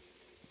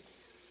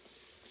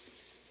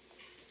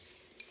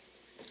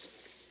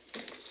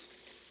 Now,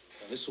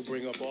 this will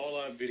bring up all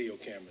our video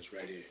cameras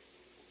right here.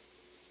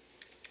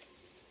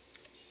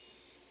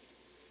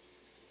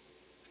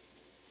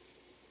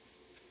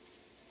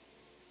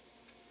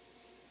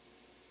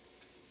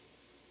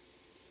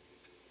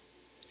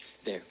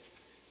 There.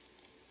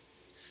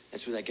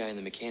 That's where that guy in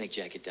the mechanic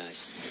jacket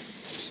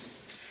dies.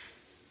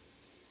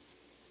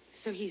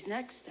 So he's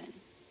next then?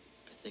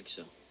 I think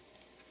so.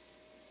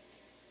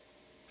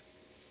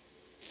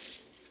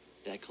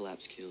 That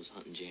collapse kills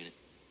Hunt and Janet.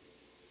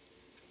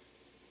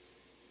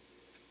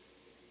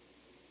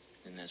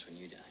 And that's when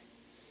you die.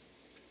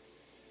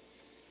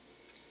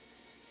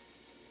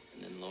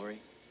 And then Lori.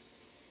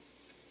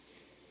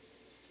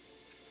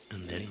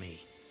 And then me.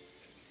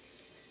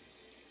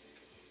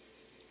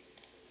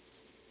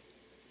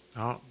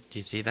 Oh, do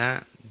you see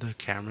that? The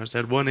camera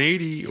said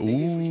 180.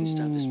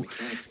 Ooh.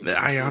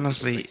 I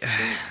honestly...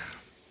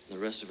 The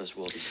rest of us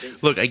will be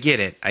safe. Look, I get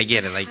it.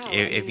 Like,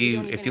 if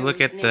you look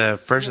at the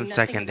first and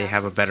second, they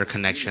have a better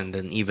connection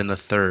than even the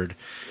third.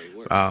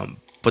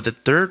 But the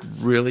third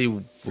really,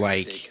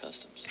 like,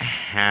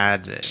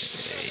 had...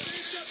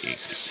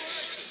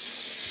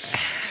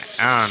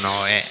 I don't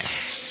know. It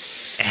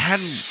had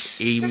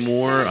a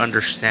more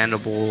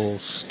understandable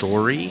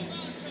story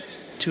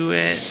to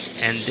it.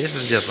 And this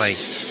is just, like,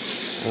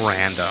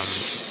 random.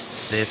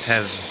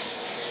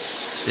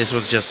 This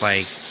was just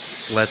like,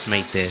 let's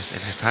make this.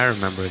 And if I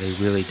remember, they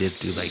really did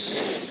do like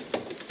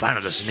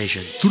Final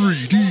Destination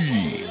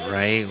 3D,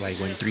 right? Like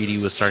when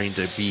 3D was starting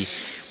to be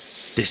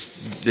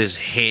this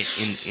hit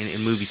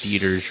in movie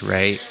theaters,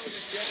 right?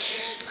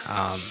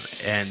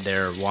 And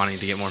they're wanting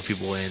to get more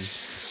people in.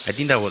 I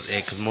think that was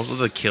it, because most of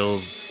the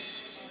kills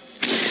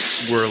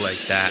were like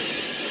that.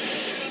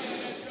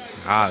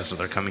 So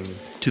they're coming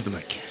to the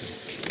mechanic.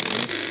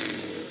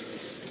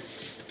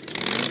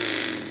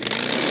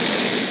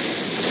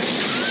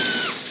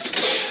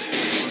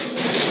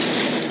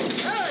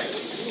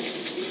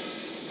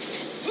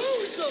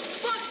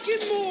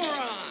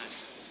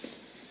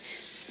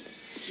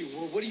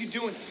 What are you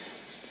doing?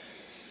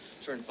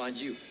 Trying to find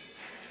you.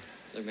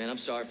 Look, man, I'm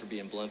sorry for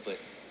being blunt, but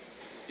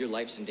your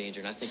life's in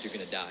danger, and I think you're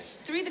gonna die.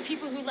 3 of the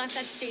people who left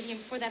that stadium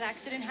before that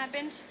accident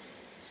happened,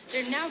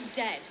 they're now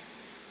dead.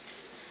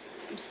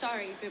 I'm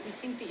sorry, but we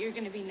think that you're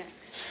gonna be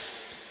next.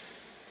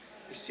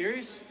 You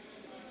serious?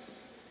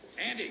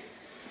 Andy,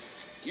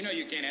 you know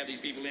you can't have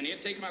these people in here.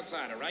 Take them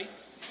outside, all right?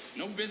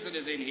 No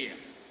visitors in here.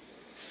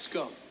 Let's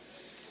go.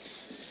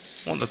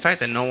 Well, the fact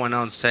that no one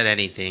else said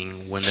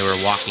anything when they were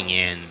walking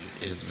in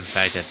is the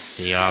fact that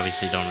they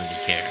obviously don't really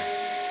care.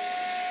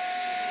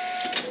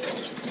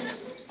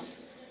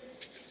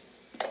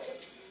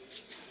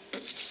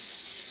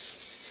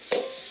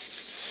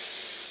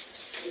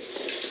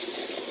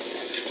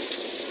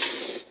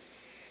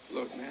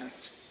 Look, man.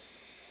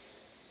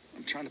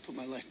 I'm trying to put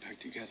my life back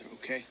together,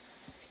 okay?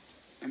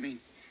 I mean,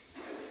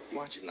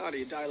 watching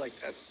Nadia die like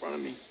that in front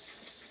of me.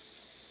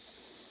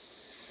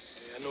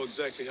 Yeah, I know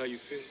exactly how you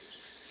feel.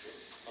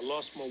 I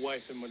lost my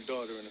wife and my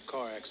daughter in a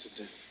car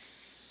accident.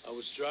 I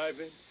was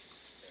driving,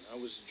 and I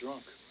was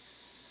drunk.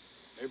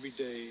 Every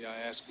day,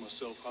 I ask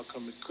myself, how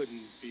come it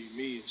couldn't be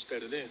me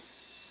instead of them?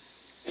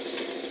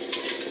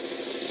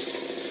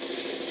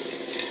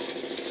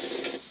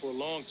 For a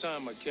long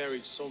time, I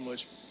carried so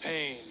much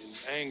pain and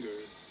anger,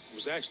 it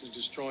was actually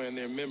destroying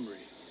their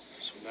memory.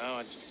 So now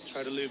I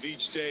try to live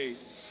each day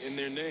in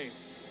their name.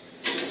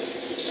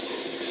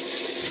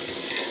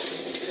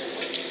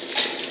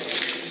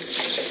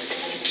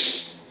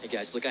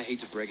 Guys, look, I hate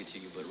to break it to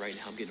you, but right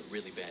now I'm getting a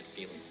really bad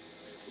feeling.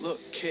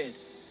 Look, kid,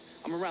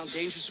 I'm around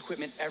dangerous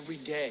equipment every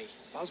day.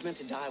 If I was meant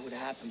to die, it would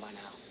have happened by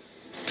now.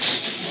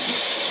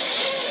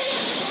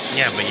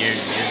 Yeah, but you're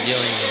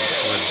dealing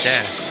with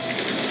death.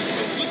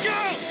 Look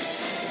out!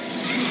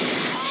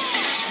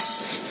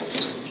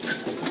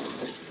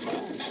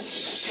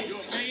 You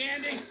okay,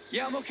 Andy?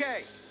 Yeah, I'm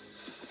okay.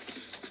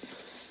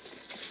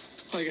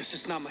 Well, I guess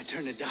it's not my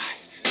turn to die.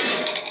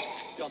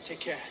 Y'all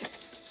take care.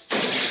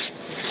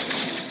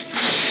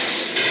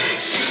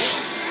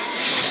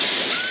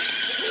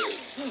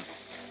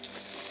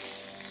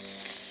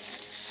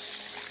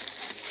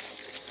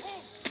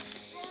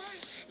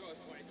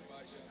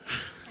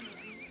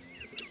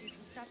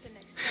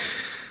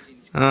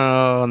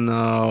 Oh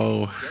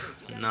no.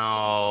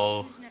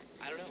 No.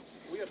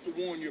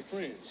 warn your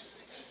friends.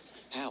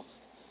 How?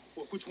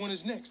 Well, which one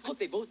is next? Look,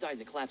 they both died in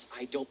the collapse.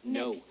 I don't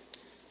know.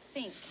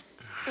 Think.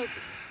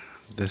 Focus.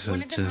 This One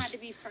is of them had just. to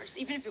be first,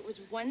 even if it was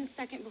 1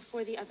 second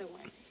before the other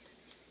one.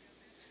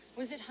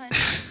 Was it Hunt?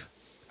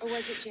 Or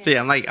was it Jan? See,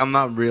 I'm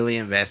not really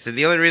invested.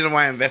 The only reason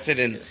why I invested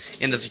in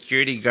the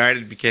security guard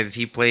is because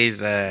he plays,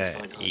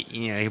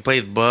 he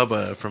plays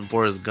Bubba from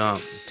Forrest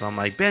Gump. So I'm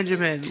like,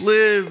 Benjamin,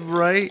 live,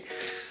 right?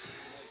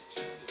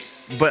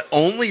 But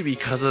only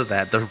because of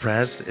that. The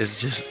rest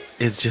is just,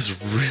 it's just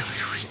really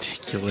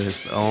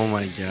ridiculous. Oh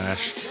my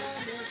gosh.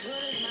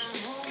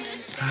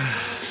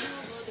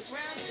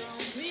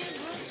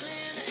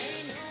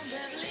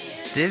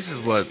 This is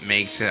what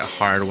makes it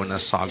hard when a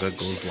saga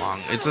goes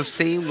long. It's the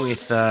same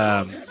with,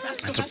 and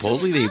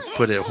supposedly they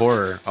put it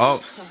horror.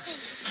 Oh,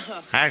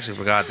 I actually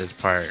forgot this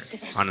part,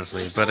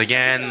 honestly. But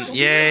again,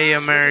 yay,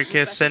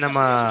 American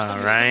cinema,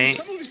 right?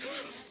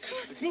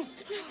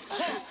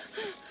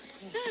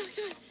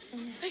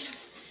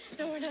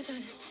 No, we're not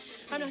done.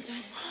 I'm not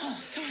done.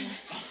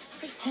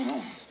 Come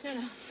on.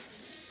 No.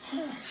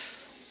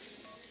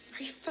 Are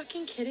you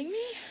fucking kidding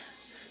me?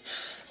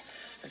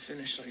 I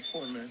finished like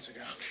 4 minutes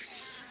ago.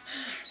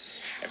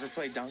 Ever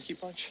play Donkey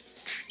Punch?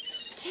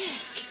 Dick.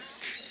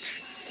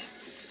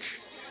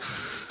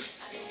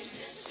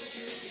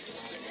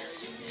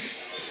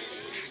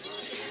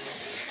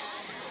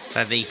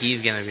 I think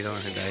he's gonna be the one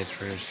who dies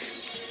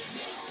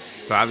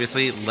first. But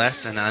obviously,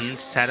 left an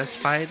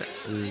unsatisfied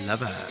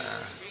lover.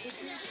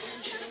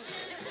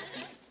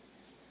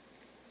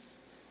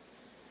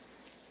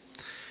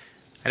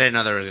 I didn't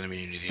know there was gonna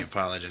be nudity. I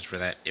apologize for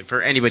that.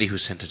 For anybody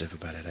who's sensitive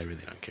about it, I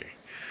really don't care.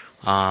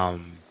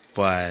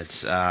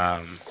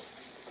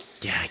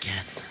 Yeah,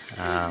 again,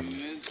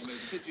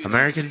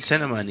 American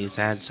cinema needs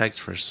to have sex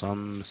for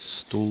some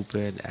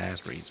stupid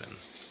ass reason.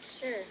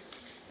 Sure.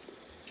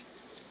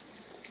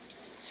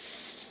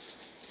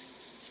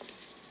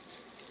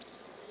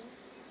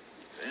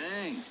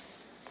 Thanks.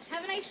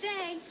 Have a nice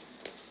day.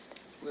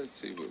 Let's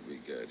see what we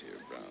got here,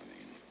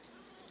 Brownie.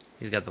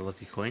 He's got the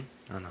lucky coin?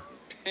 Oh no.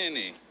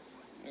 Penny.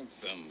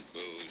 That's some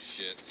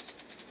bullshit.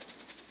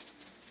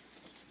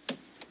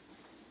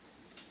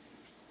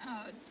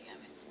 Oh, damn it.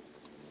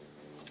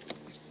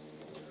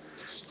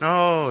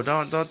 No,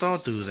 don't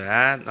do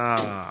that.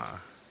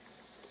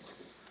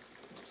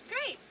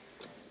 Great.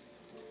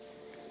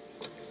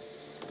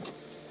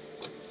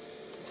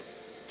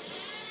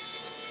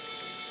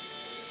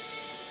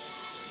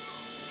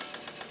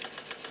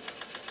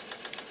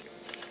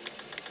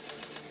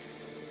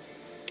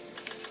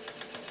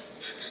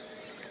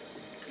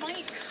 Come on,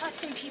 you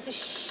custom piece of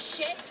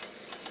shit.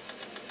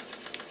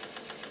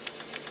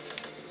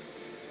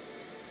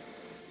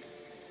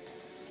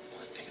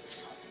 Pick up the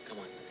phone. Come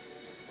on.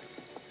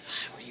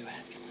 Where you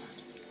at? Come on.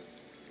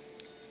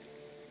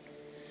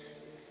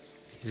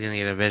 He's gonna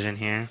get a vision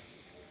here.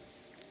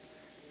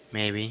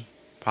 Maybe.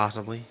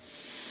 Possibly.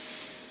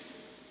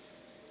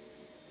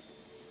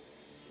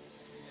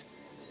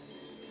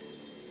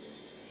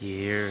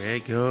 Here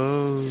it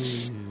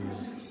goes.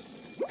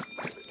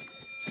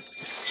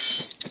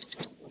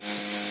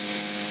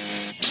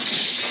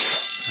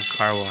 A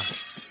car wash.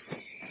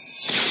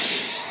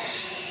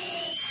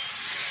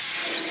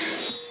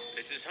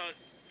 This is Hunt.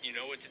 You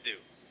know what to do.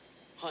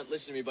 Hunt,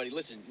 listen to me, buddy.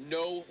 Listen.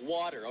 No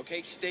water,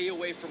 okay? Stay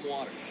away from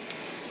water.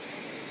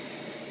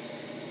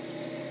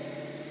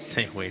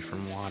 Stay away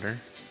from water.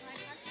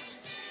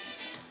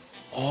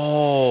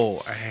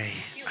 Oh,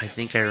 I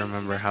think I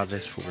remember how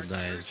this fool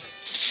dies.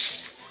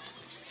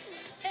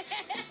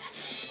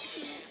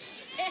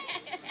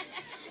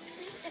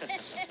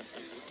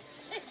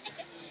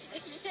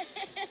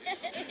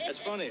 That's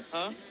funny,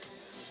 huh?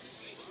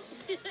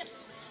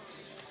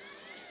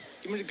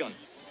 Give me the gun.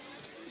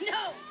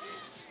 No,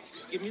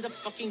 Give me the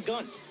fucking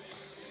gun.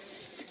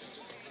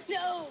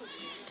 no.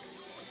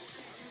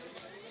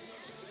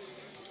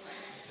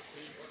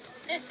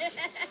 In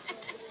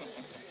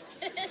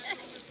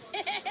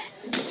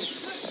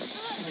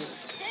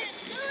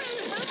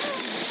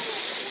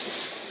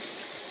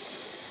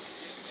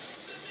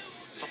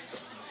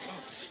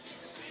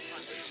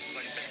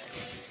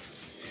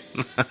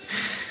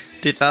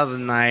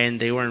 2009,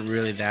 they weren't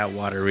really that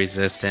water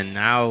resistant.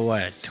 Now,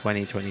 what,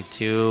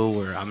 2022,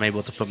 where I'm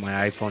able to put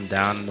my iPhone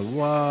down in the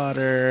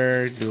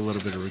water, do a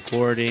little bit of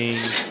recording.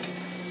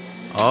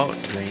 Oh,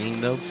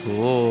 draining the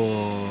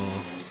pool.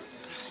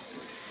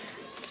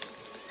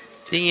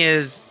 Thing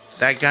is,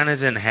 that gun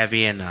isn't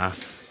heavy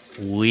enough.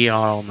 We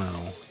all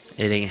know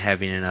it ain't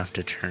heavy enough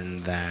to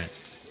turn that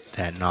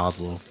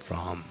nozzle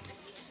from,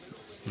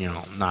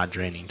 not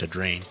draining to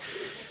drain.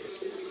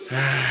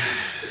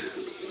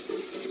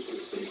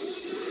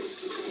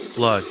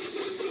 Look,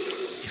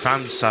 if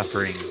I'm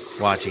suffering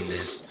watching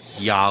this,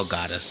 y'all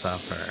gotta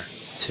suffer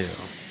too.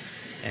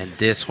 And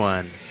this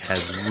one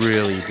has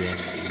really been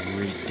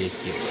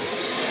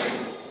ridiculous.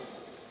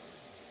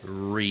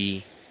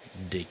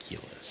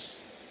 Ridiculous.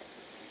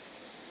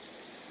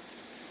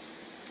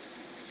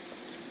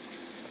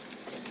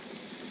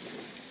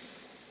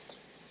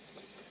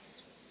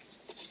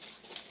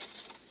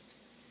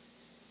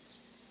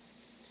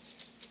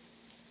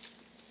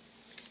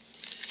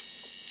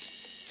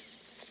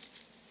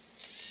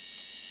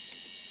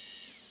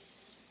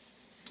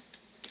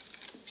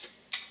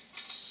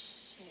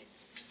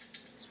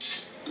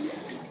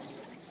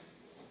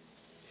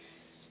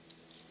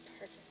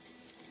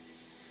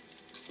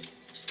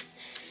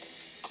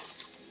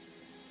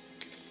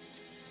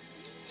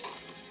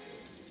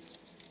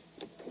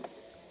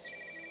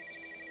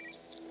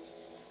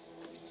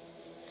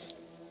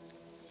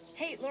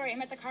 Hey, Lori,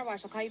 I'm at the car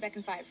wash. I'll call you back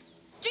in 5.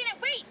 Gina,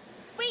 wait!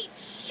 Wait,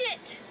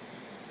 shit!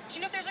 Do you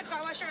know if there's a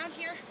car wash around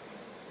here?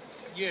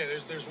 Yeah,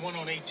 there's one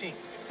on 18th.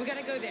 We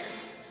gotta go there.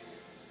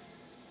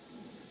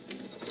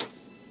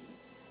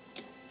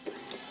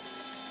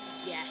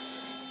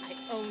 Yes, I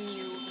own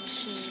you,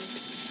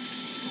 machine.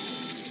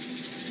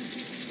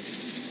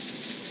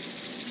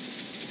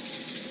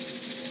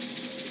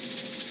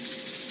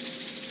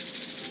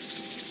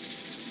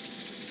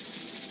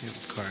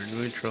 Car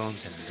neutral,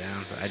 antenna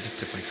down. So I just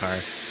took my car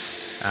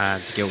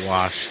to get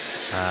washed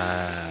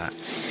on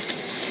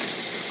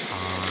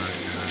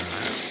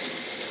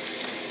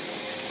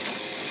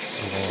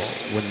well,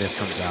 when this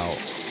comes out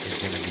is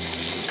going to be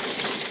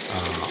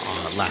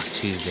on last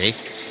Tuesday,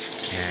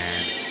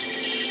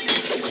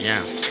 and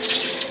yeah,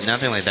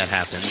 nothing like that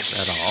happened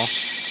at all.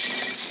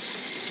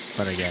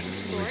 But again,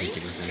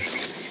 ridiculous.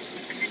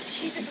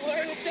 Jesus,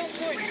 Lori, it's so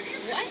important.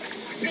 What?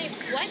 Babe,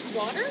 what?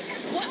 Water?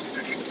 What?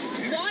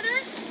 Water?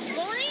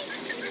 Lori?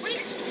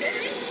 Wait,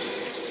 Lori?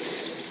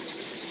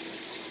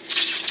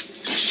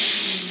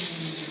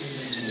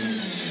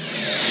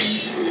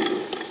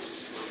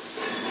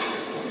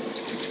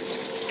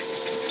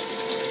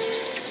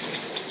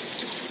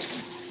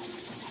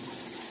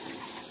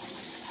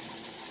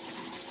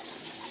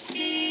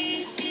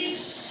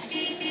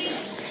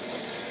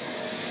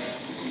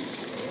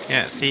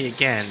 Yeah, see,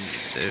 again,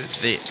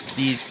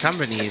 these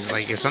companies,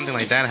 like, if something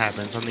like that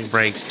happens, something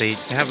breaks, they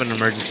have an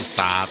emergency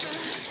stop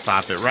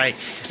it, right?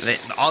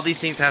 All these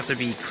things have to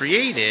be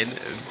created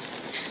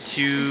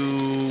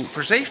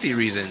for safety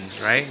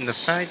reasons, right? And the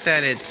fact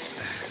that nobody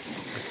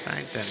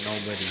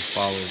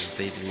follows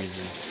the safety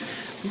reasons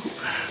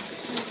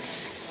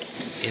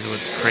is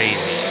what's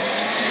crazy.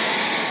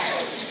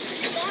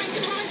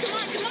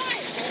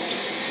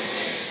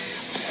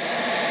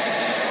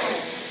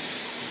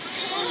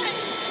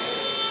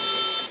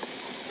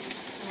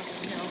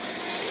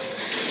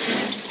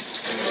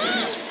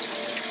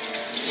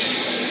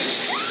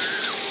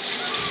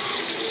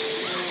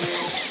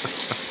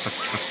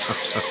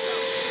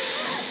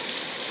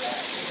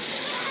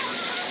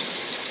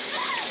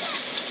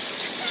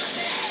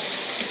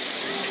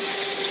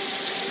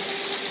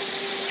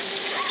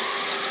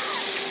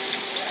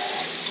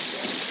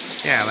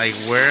 Yeah, like,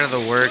 where are the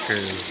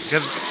workers?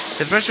 Because,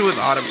 especially with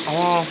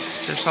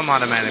there's some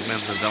automatic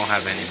ones that don't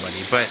have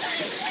anybody. But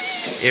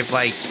if,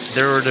 like,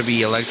 there were to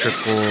be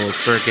electrical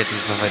circuits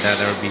and stuff like that,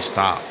 there would be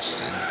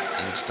stops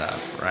and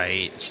stuff,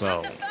 right?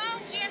 So.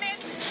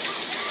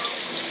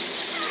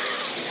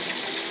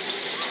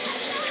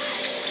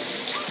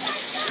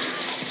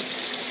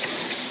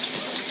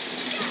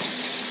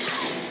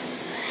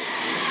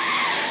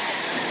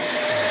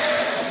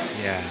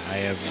 Yeah, I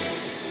have.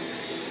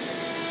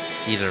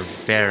 These are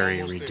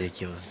very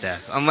ridiculous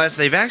deaths. Unless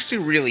they've actually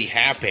really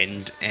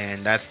happened,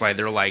 and that's why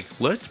they're like,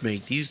 let's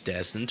make these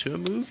deaths into a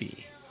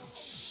movie.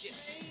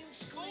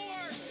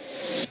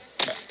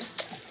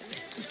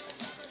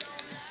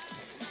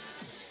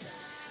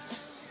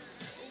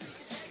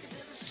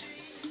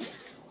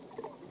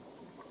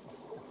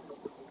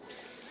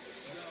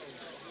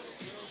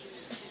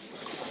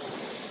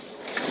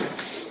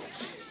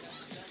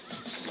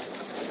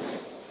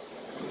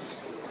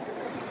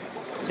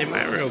 See,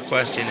 my real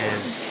question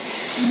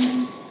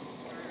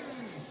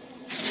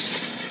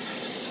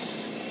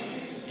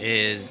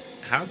is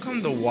how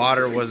come the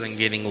water wasn't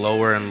getting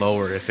lower and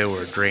lower if it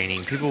were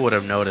draining? People would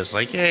have noticed,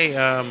 like, hey,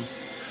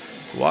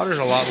 water's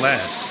a lot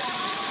less.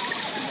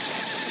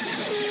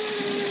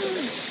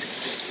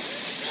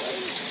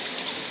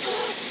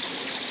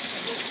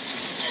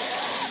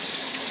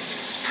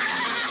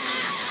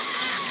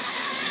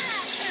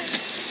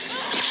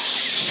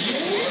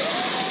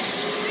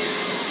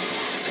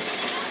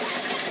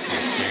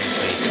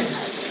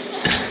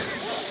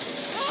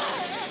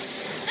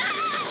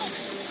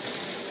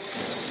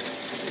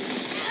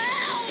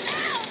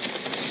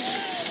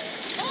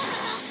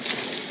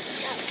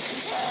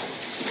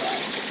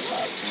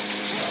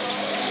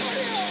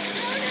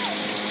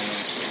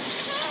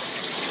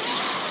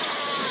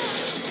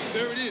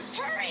 There it is.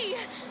 Hurry!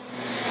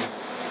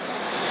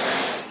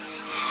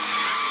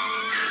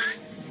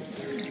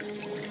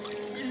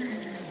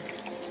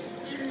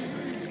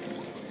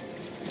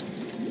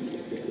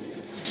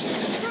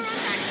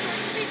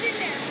 She's in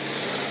there.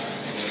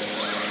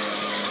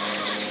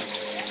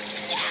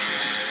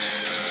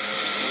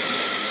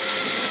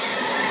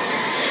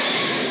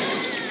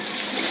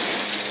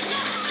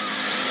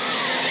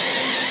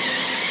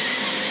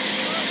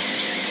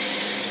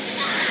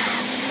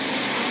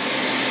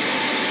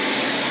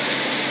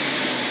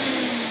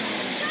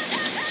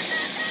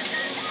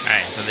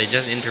 Alright, so they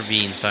just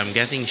intervened, so I'm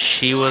guessing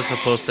she was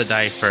supposed to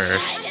die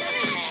first.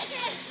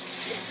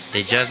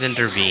 They just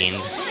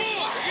intervened,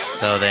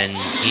 so then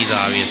he's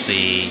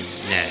obviously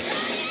next.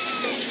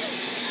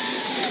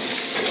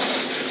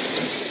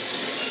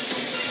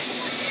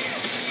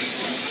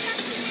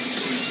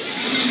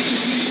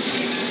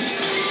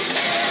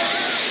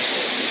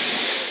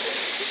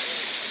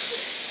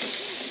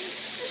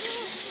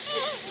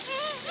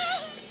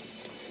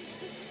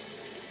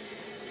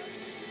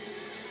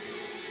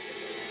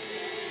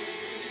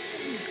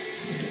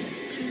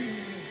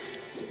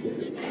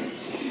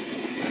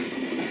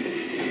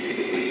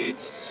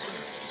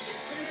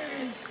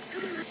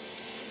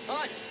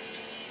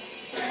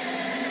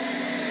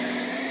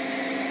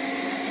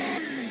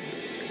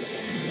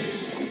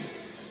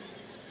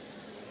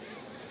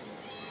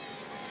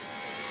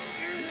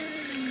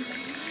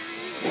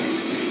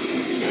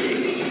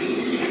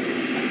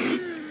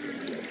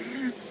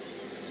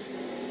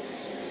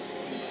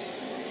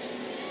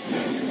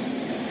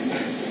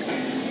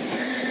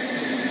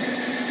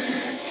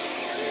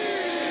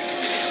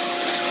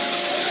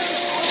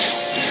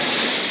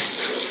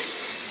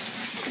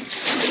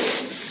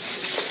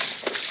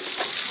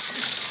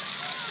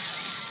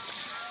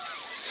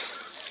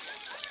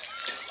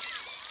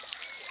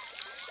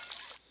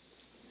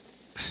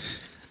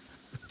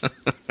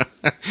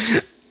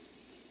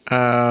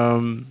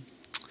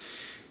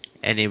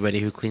 Anybody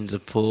who cleans a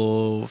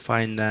pool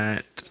find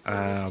that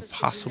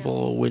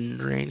possible when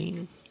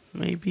raining,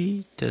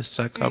 maybe, to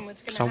suck up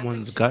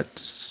someone's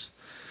guts.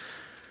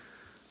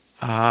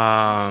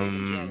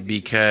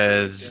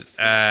 Because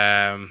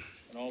and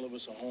all of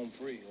us are home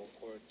free,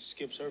 or it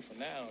skips her for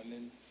now, and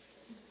then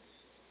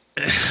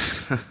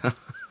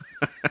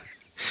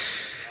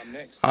I'm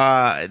next.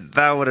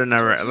 that would have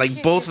never,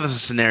 like, both of the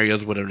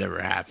scenarios would have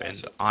never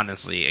happened,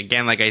 honestly.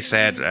 Again, like I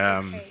said,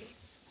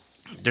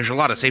 there's a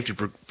lot of safety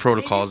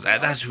protocols.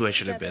 That's who I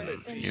should have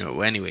been,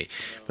 anyway.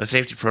 But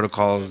safety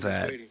protocols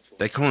that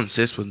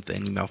coexist with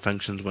any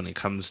malfunctions when it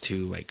comes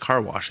to, like,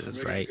 car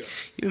washes, right?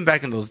 Even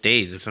back in those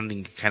days, if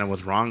something kind of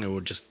was wrong, it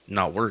would just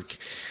not work.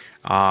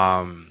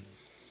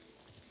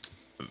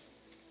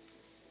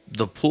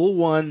 The pool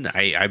one,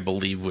 I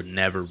believe, would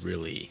never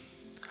really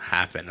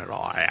happen at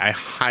all. I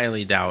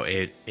highly doubt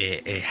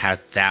it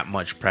has that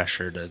much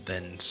pressure to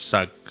then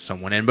suck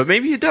someone in. But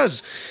maybe it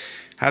does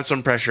have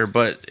some pressure,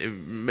 but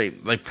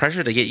like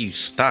pressure to get you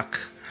stuck.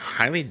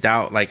 Highly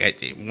doubt. Like,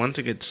 once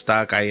it gets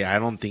stuck, I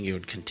don't think it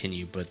would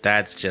continue. But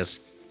that's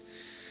just,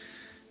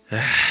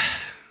 I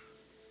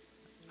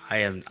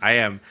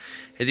am.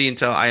 As you can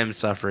tell, I am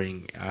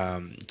suffering.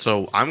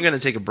 So I'm gonna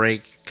take a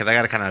break because I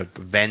gotta kind of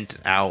vent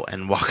out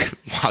and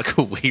walk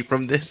away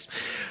from this.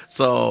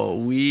 So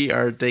we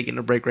are taking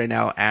a break right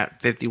now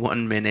at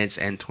 51 minutes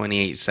and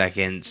 28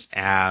 seconds.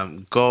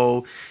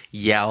 Go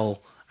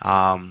yell.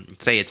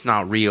 Say it's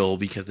not real,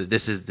 because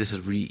this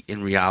is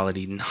in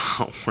reality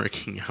not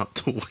working out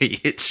the way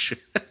it should.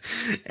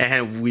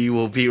 And we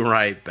will be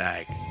right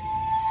back.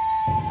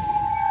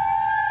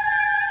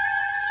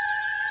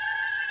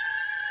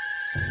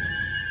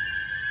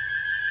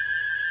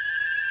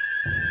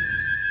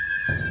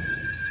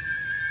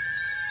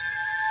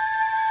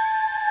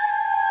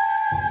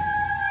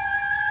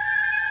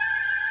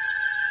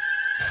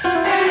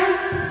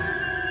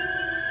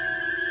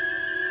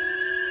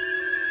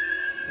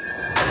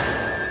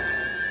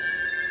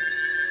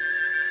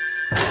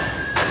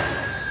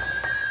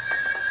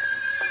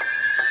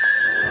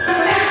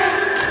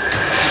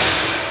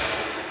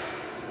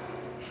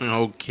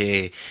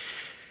 Okay.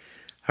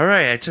 All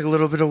right. I took a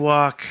little bit of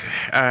walk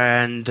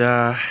and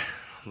a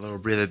little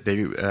bit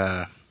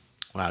of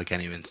wow, I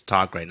can't even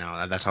talk right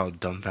now. That's how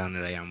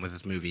dumbfounded I am with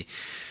this movie.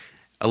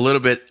 A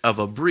little bit of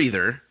a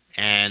breather,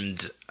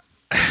 and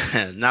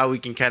now we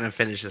can kind of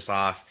finish this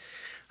off.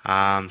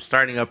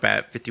 Starting up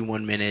at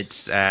 51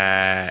 minutes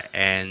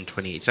and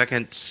 28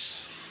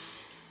 seconds.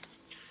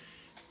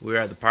 We're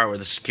at the part where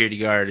the security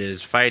guard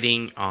is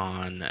fighting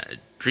on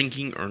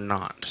drinking or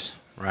not,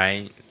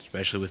 right?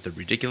 Especially with the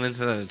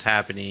ridiculousness that's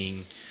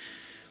happening.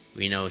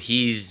 We know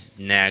he's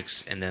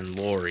next, and then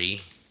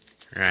Lori,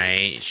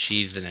 right?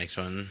 She's the next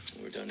one.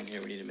 When we're done in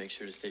here, we need to make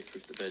sure to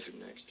safe-proof the bedroom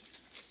next.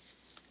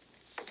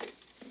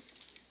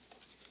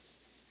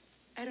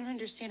 I don't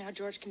understand how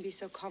George can be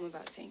so calm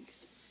about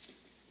things.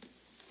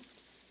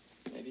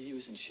 Maybe he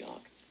was in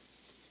shock.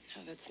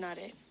 No, that's not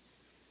it.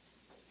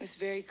 It was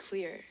very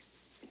clear.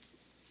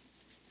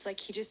 It's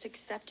like he just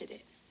accepted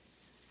it.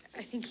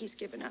 I think he's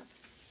given up.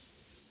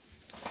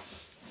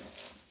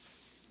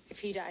 If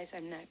he dies,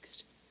 I'm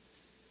next.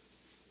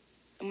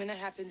 And when that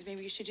happens,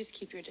 maybe you should just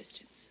keep your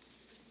distance.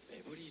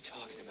 Babe, what are you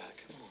talking about?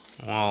 Come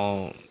on.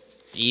 Well,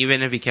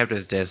 even if he kept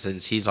his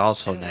distance, he's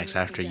also next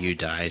after you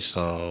die,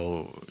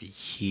 so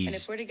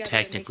he's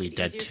technically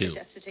dead too.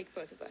 Death to take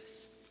both of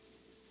us.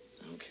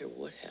 I don't care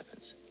what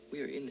happens.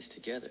 We are in this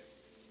together.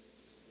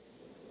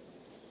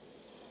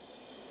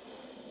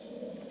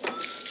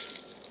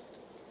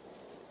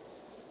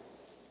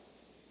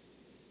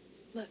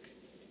 Look.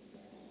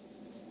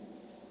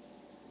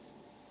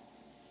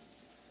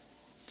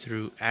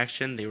 Through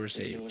action, they were Maybe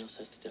saved. no one else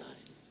has to die.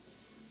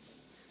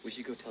 We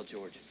should go tell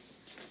George.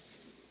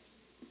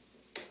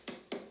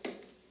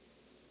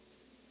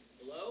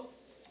 Hello?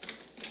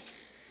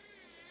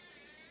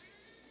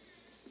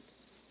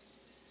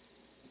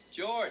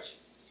 George,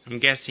 I'm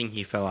guessing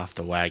he fell off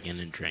the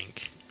wagon and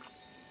drank.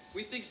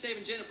 we think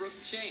saving Jenna broke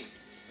the chain.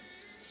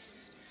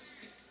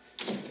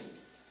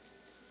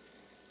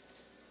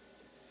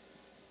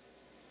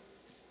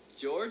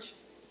 George?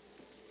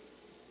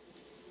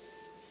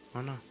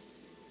 Oh no.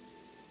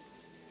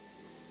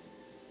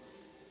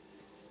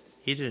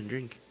 He didn't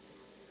drink.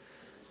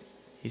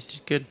 He's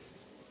just good.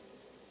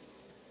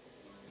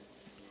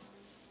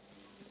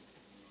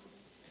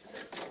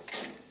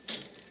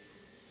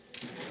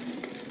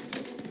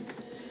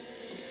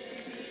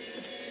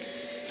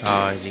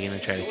 Oh, is he gonna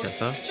try to kill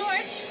us?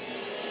 George!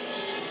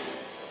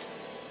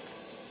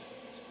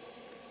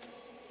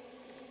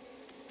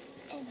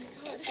 Oh my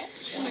god.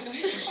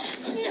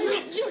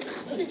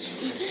 Oh my god.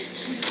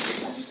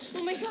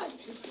 Oh my god.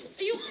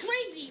 Are you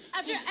crazy?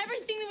 After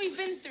everything that we've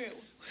been through.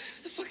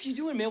 What the fuck are you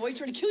doing, man? Why are you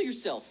trying to kill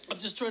yourself? I'm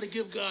just trying to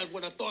give God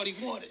what I thought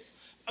he wanted.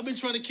 I've been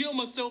trying to kill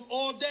myself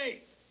all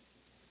day.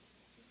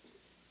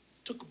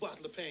 Took a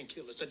bottle of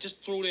painkillers. I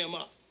just threw them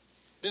up.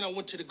 Then I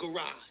went to the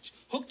garage,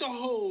 hooked a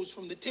hose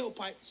from the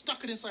tailpipe,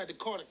 stuck it inside the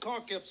car. The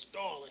car kept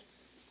stalling.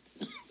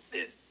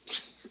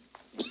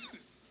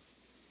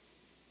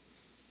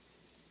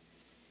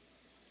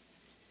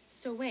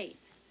 So wait.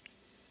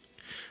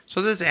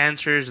 So this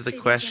answers the So you think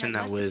you question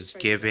had that less was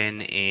than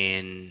given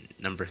in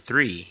number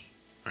 3,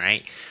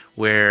 right?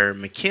 Where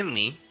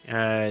McKinley,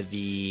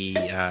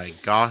 the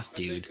goth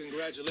dude,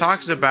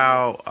 talks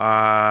about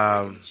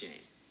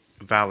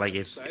like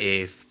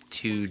if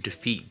to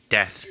defeat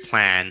Death's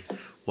plan,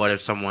 what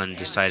if someone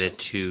decided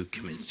to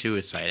commit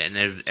suicide?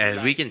 And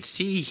as we can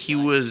see, he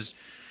was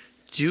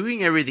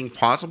doing everything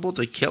possible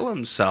to kill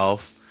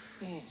himself,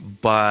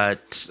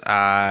 but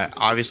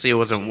obviously it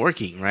wasn't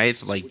working, right?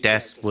 So like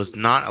Death was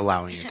not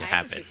allowing it to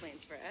happen.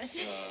 Plans for us.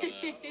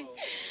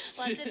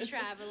 Lots of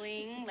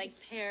traveling, like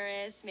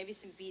Paris, maybe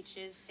some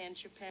beaches,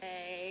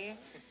 Saint-Tropez.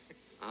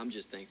 I'm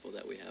just thankful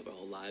that we have our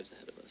whole lives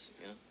ahead of us,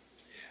 you know?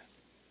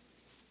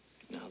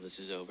 Yeah. Now this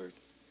is over,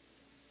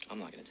 I'm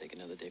not going to take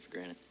another day for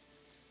granted.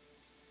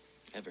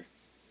 Ever.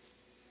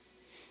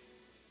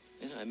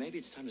 You know, maybe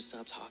it's time to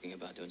stop talking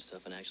about doing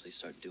stuff and actually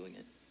start doing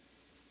it.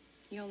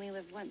 You only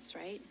live once,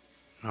 right?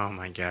 Oh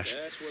my gosh.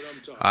 That's what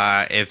I'm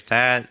talking If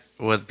that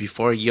was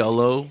before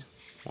YOLO,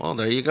 well,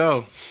 there you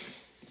go.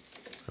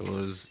 It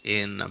was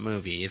in a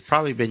movie. It's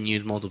probably been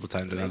used multiple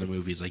times in other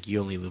movies, like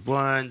You Only Live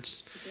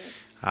Once.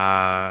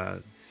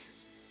 This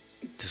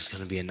is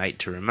going to be a night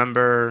to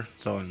remember,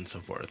 so on and so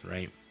forth,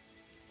 right?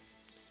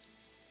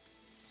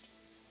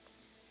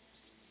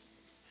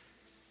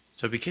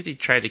 So because he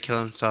tried to kill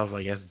himself,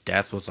 I guess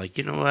Death was like,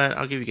 you know what,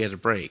 I'll give you guys a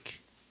break.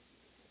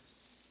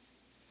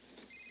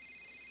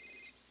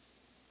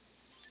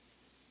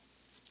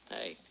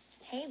 Hey.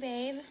 Hey,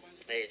 babe.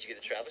 Hey, did you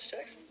get the traveler's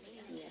checks?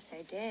 Yes,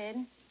 I did.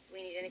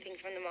 We need anything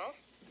from the mall?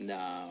 No,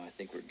 I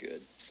think we're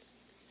good.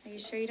 Are you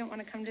sure you don't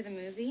want to come to the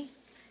movie?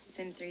 It's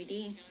in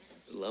 3D.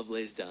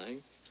 Lovelace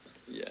dying?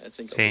 Yeah, I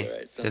think See, I'll be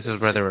alright. this is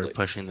where they were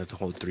pushing the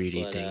whole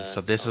 3D But, thing.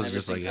 So this I'll was have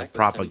just like everything a back by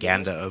the time we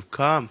propaganda of,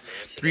 come,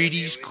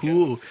 3D's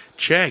cool.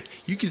 Check,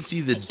 you can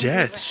see the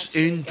deaths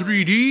in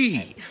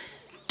 3D.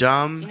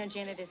 Dumb You know,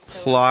 Janet is so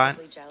plot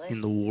incredibly jealous.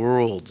 in the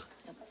world.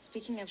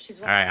 Speaking of, she's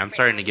Alright, I'm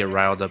starting to get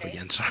riled up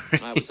again, sorry.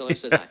 Alright, we'll tell her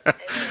said hi.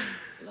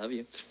 Love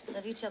you.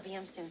 Love you too. I'll be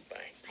home soon. Bye.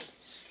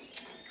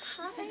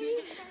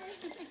 Hi.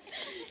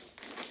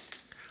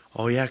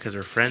 Oh yeah, because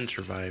her friend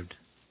survived.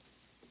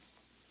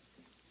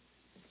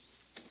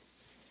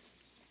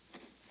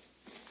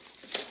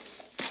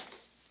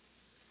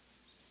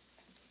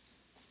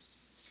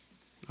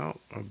 Oh,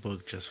 our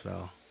book just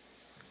fell.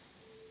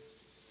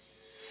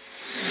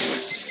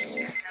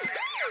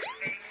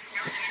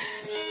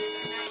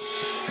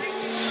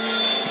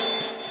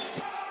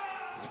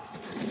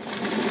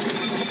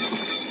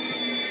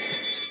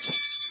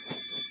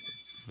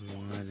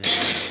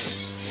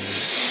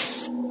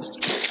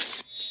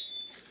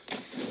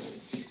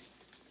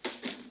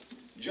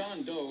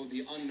 John Doe,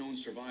 the unknown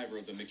survivor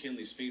of the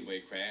McKinley Speedway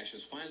crash,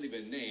 has finally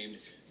been named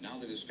now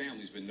that his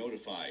family's been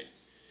notified.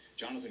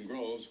 Jonathan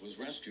Groves was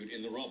rescued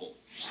in the rubble.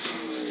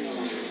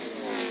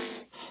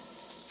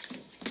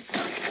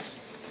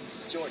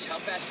 George, how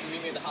fast can you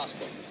meet me at the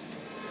hospital?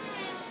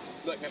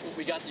 Look, man,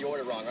 we got the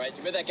order wrong, all right? You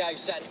remember that guy who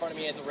sat in front of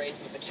me at the race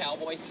with the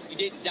cowboy? He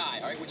didn't die,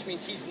 all right? Which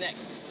means he's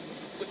next.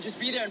 Look, just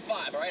be there in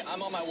 5, all right?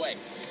 I'm on my way.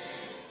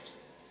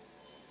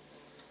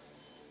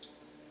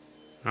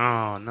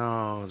 Oh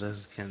no,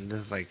 this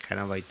is like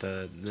kind of like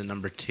the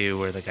number 2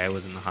 where the guy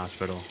was in the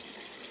hospital.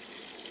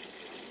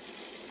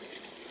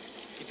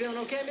 You feeling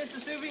okay, Mr.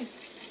 Subi?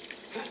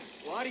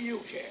 Why do you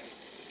care?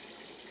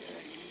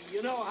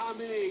 You know how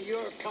many of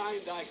your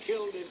kind I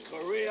killed in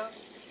Korea?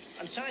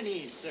 I'm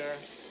Chinese, sir.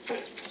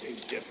 Same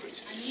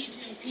difference. I need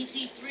you in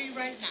PT3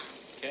 right now.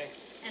 Okay.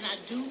 And I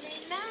do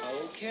mean now.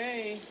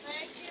 Okay.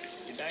 Thank you.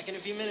 Be back in a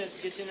few minutes.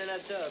 Get you into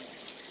that tub.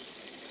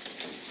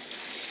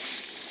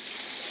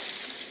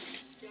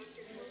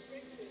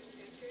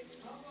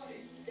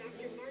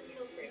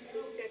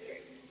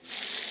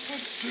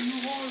 What do you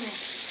want?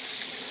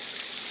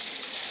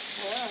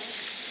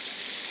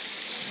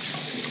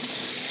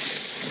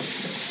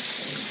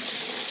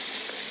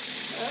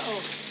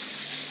 Help!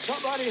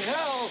 Somebody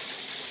help!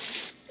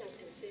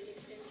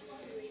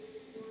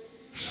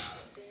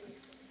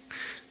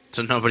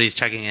 So nobody's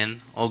checking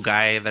in. Old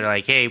guy, they're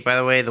like, hey, by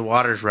the way, the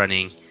water's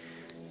running.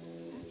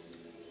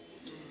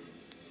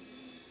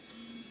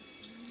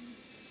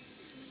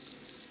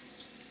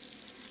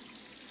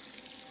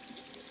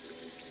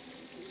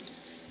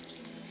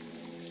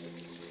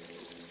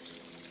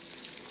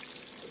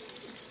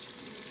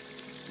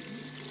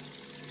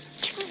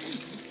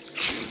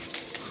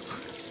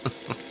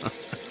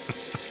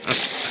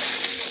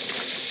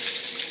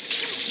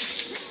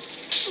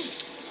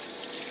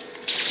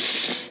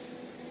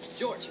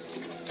 George.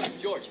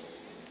 George.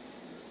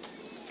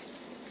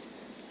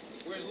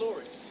 Where's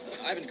Lori?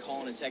 I've been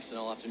calling and texting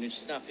all afternoon.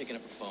 She's not picking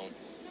up her phone.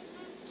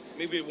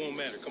 Maybe it won't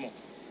matter. Come on.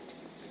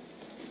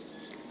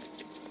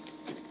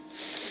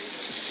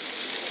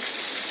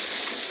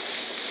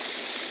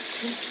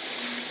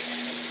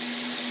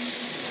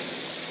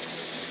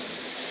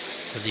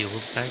 Did the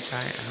old guy die?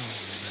 I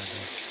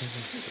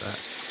don't remember.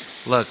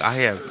 Look, I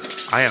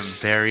am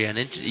very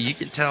uninterested. You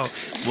can tell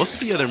most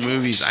of the other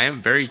movies I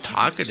am very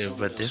talkative,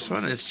 but this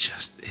one is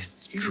just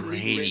it's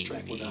draining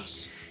me.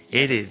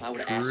 It is If I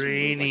would've asked you to move like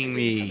draining a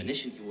me.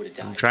 premonition, you would've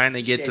died. I'm trying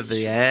to get to Instead, the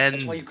you showed up.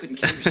 That's end. why you couldn't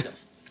kill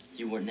yourself.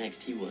 You were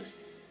next. He was.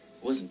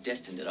 It wasn't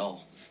destined at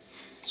all.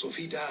 So if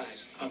he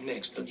dies, I'm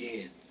next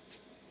again.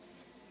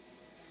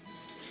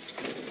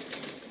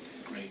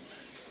 Great.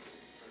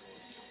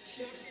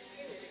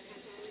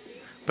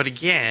 But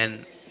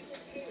again,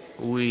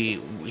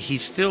 he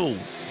still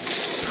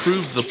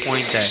proved the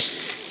point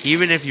that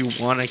even if you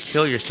want to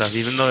kill yourself,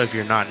 even though if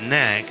you're not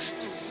next,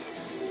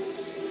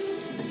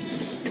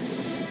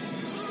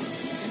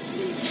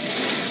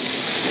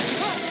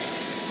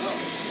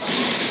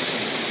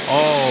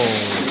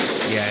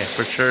 oh yeah,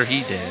 for sure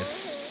he did.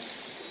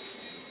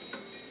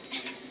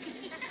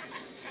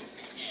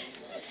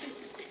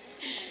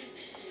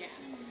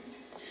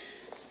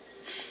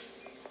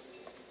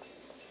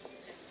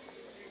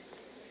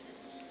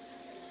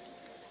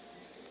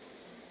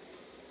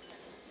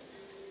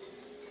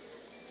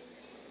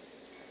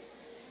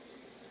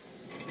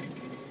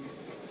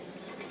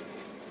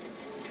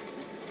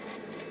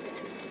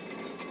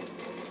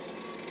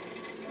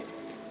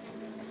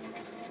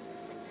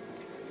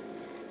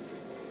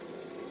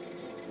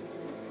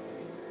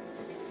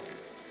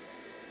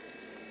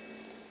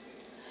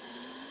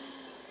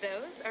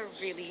 Those are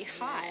really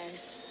hot.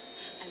 Yes.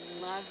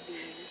 I love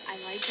these. I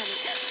like them.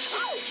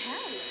 Oh,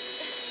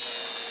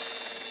 hell.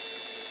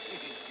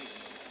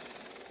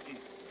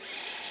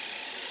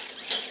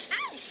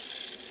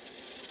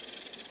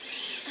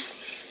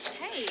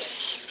 Hey.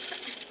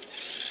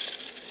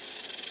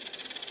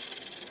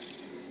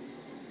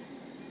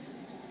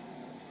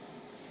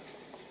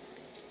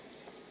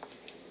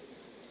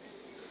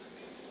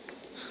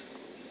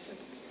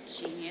 That's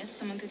genius.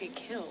 Someone could get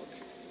killed.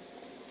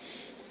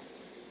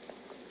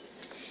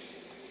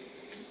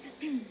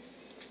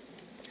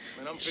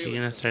 She's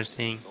gonna start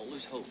saying, Don't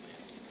lose hope, man.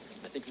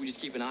 I think we just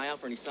keep an eye out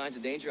for any signs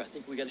of danger. I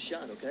think we got a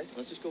shot, okay?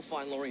 Let's just go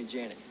find Lori and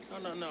Janet.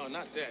 No,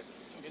 not that.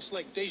 It's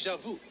like deja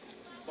vu.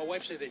 My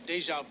wife said that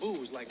deja vu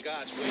is like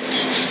God's way.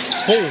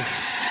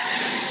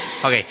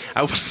 oh, okay,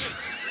 I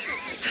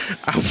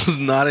was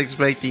not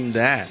expecting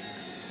that.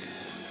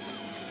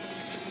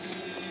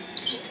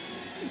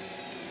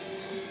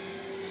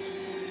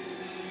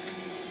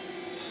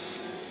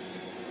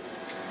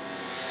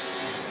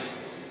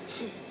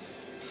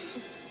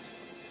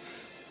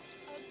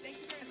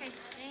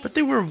 But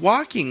they were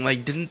walking.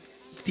 Like, didn't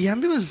the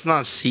ambulance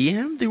not see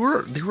him? They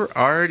were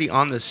already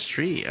on the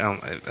street. They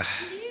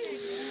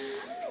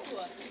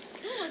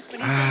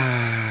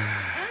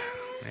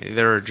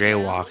were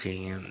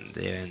jaywalking and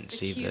they didn't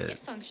see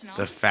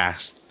the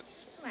fast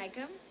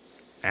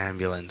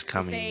ambulance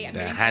coming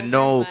that had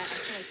no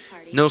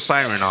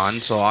siren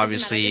on. So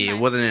obviously it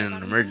wasn't in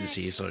an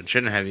emergency. So it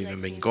shouldn't have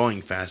even been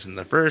going fast in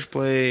the first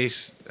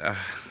place.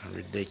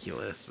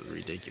 Ridiculous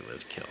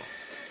kill.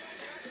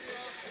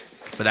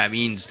 But that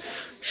means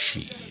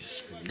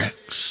she's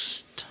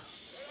next.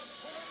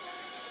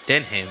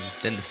 Then him,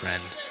 then the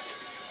friend.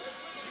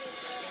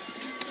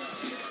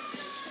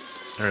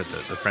 Or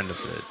the friend of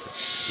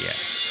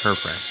her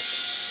friend.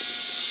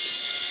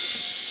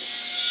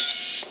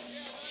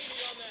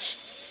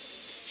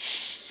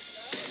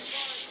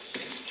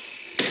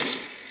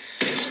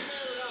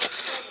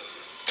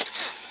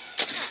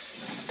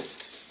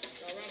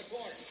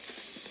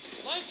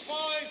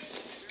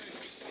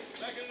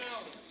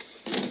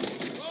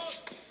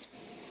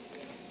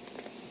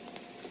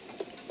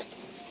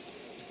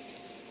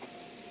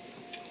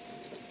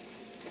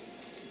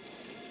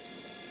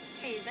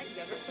 Hey, is that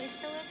yogurt place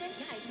still open?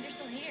 Yeah, I think they're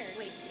still here.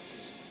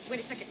 Wait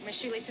a second. My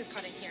shoelace is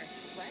caught in here.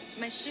 What?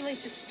 My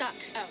shoelace is stuck.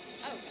 Oh,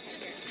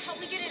 just help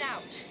me get it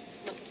out.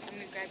 Look, I'm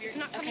gonna grab your... It's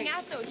not coming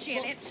out though,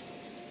 Janet.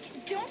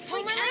 Don't Pull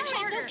freak my leg out.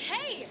 harder. It's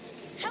okay.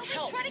 Help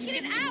me try to You get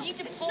it need- you out. need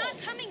to It's pull. not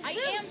coming I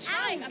loose. am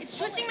trying. Ow. I'm It's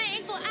twisting my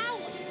ankle. Ow.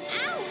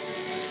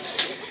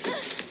 Ow.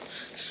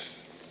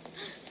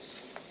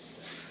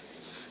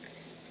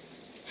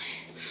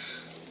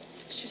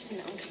 Should have seen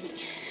that one coming.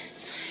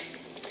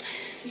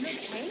 You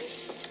okay?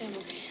 I'm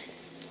okay.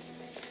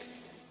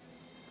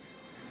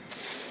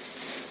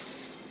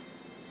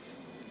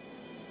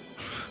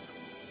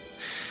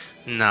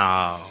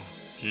 No.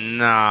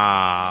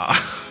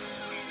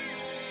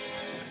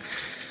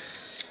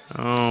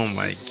 Oh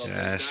my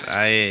gosh.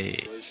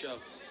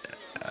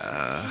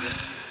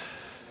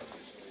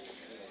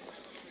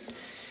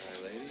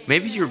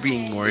 Maybe you're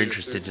being more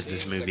interested to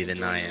this movie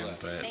than I am,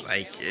 but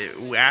like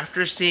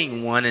after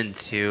seeing 1 and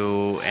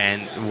 2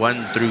 and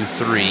 1 through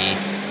 3,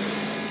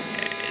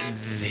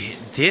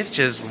 this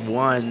just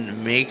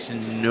one makes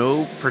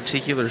no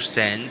particular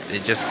sense.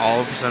 It just all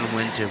of a sudden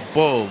went to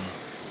boom,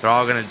 they're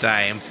all gonna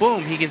die, and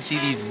boom, he can see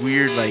these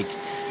weird like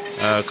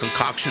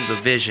concoctions of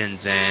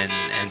visions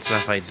and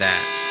stuff like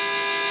that.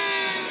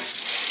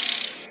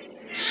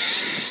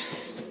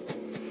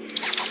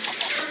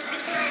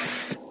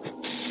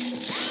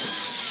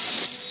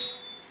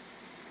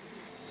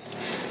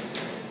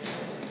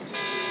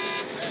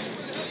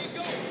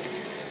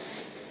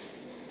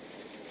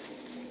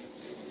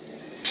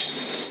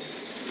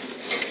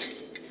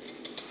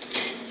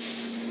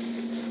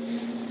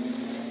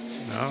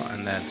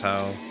 And that's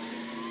how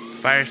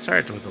Fire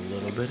starts with a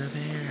little bit of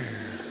air.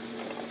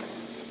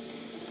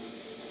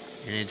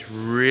 And it's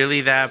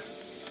really that...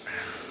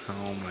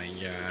 Oh my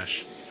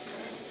gosh.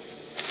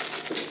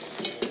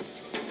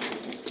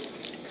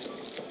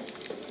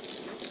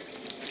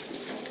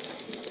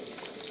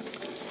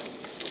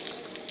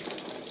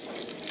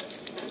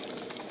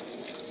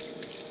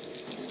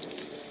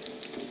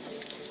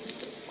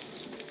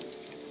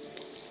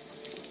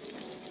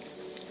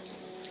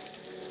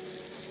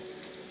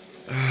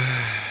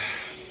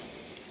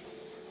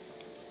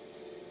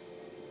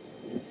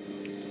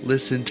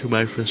 Listen to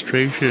my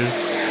frustration.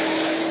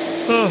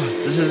 Oh,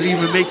 this is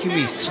even making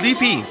me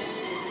sleepy.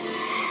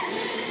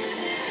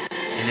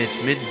 And it's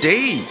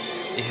midday.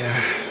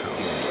 Yeah. Oh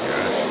my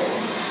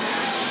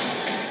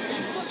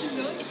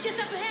gosh. It's just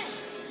up ahead.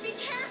 Be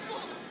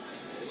careful.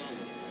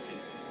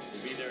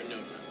 We'll be there in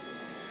no time.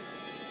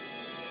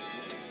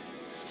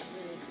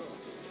 Really cool.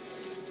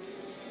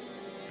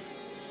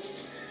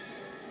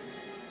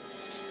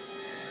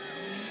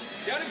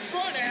 Down in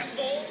front,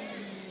 assholes!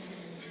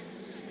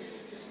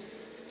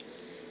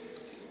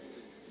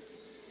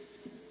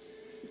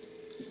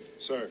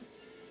 Sir,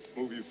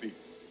 move your feet.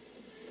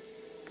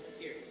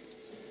 Here,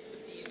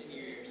 put these in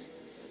your ears.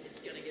 It's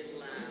gonna get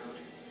loud.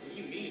 What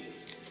do you mean?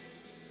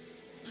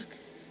 Look,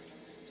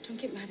 don't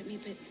get mad at me,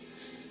 but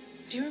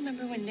do you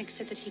remember when Nick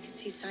said that he could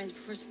see signs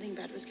before something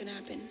bad was gonna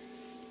happen?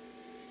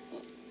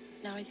 Well,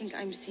 now I think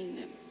I'm seeing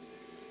them.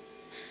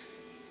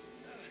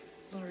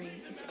 Lori,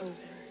 it's over.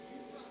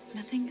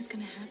 Nothing is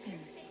gonna happen.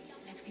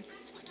 Now, can we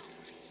please watch the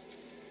movie?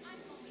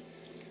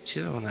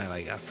 She's the one that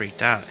like got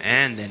freaked out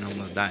and then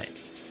almost died.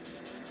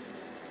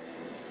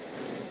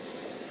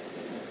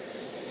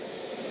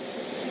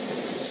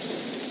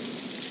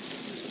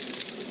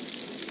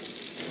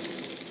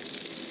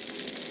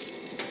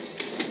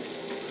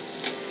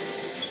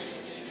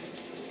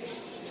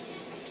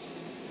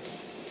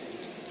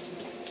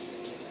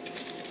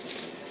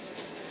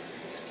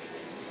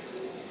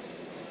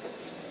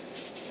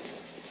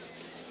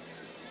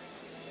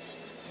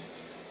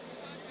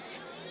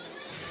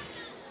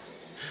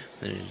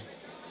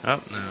 Oh,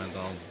 no, it's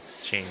all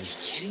changed.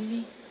 Kidding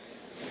me?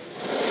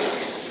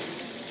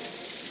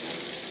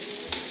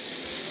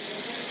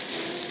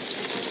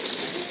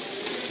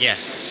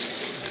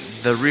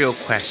 Yes. The real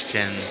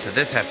question to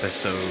this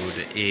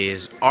episode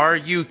is, are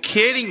you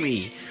kidding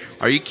me?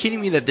 Are you kidding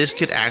me that this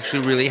could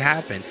actually really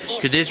happen?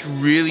 Could this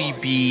really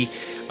be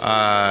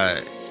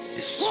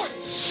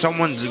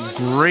someone's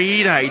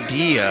great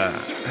idea?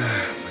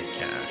 Oh my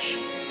gosh.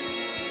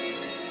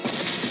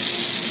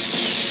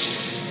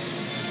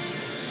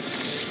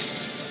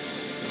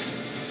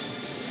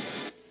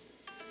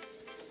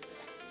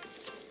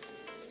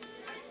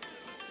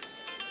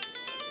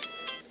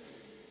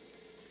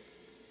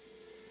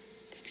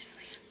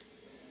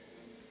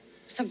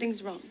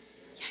 Something's wrong.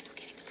 Yeah, I know.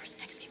 Getting the person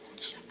next to me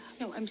won't shut up.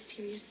 No, I'm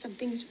serious.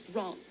 Something's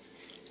wrong.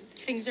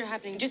 Things are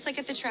happening, just like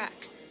at the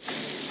track.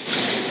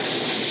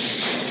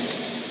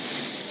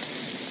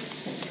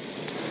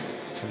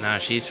 So now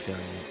she's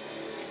feeling it.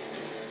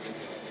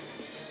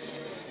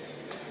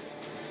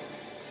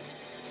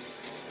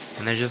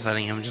 And they're just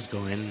letting him just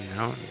go in and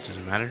out. It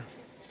doesn't matter.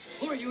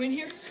 Laura, you in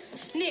here?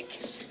 Nick!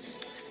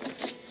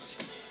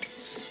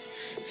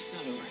 It's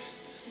not over.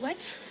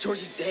 What?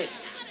 George is dead.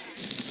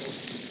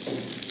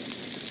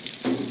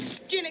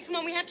 Janet, come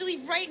on, we have to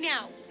leave right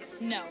now.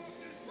 No.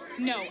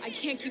 No, I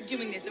can't keep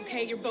doing this,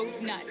 okay? You're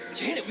both nuts.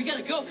 Janet, we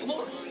gotta go. Come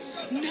on.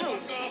 No.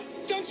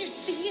 Don't you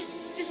see?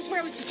 This is where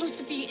I was supposed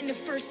to be in the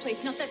first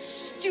place, not that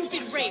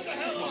stupid race.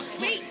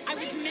 Wait, I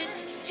was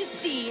meant to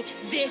see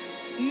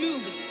this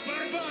movie.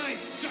 Bye-bye,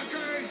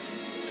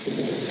 suckers!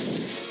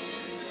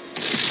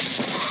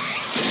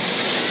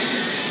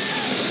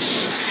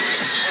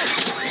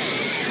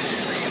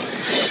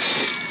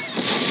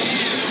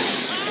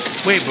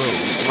 Wait, bro.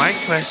 My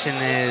question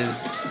is,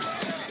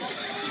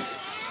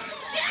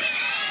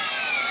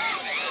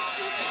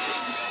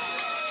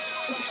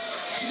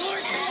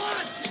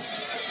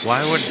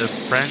 why would the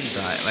friend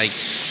die? Like,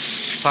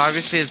 so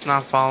obviously it's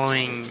not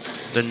following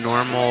the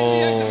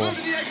normal.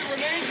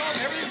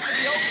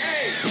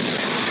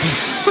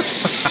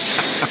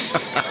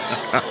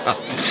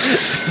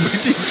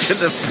 Everything's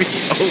gonna be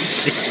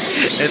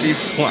okay, and he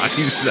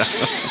flies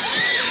out.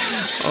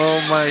 Oh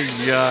my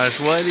gosh.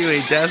 Well, anyway,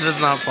 Death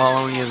is not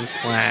following his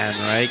plan,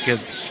 right?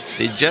 Because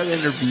they just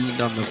intervened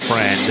on the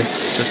friend.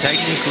 So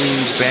technically,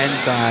 Ben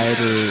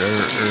died,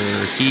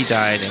 or he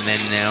died, and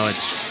then now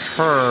it's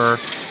her,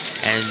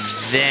 and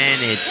then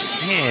it's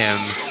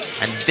him,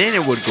 and then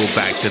it would go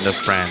back to the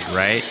friend,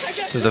 right?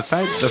 So the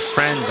fact the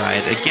friend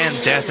died, again,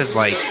 Death is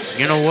like,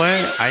 you know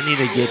what? I need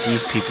to get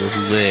these people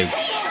who live.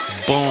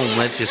 Boom,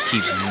 let's just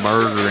keep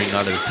murdering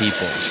other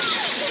people.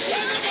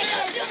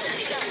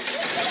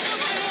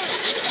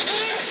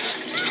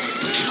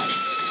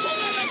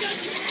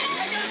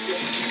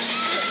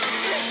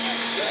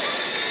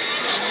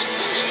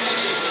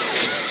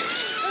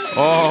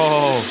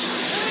 Oh.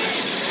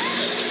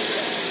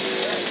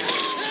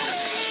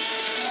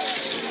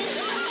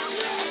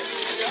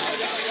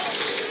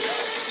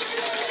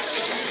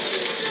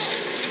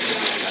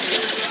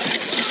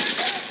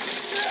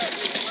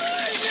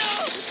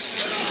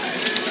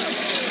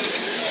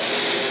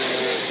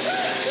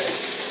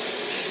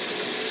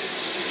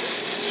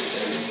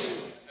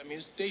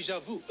 It's deja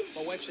vu.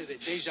 My wife said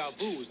that deja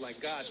vu is like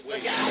God's way.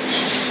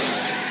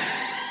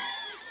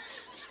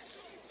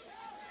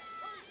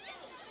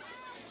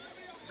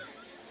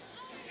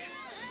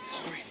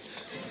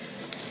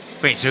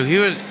 Wait, so he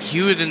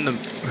was in the.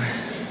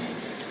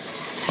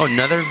 Oh,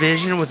 another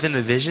vision within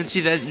a vision.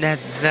 See, that's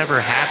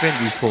never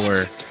happened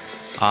before.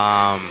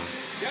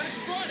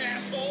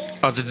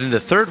 Other than the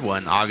third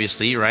one,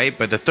 obviously, right?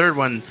 But the third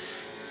one,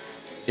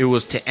 it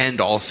was to end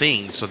all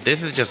things. So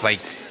this is just like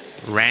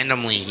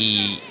randomly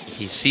he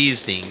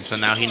sees things. So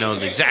now he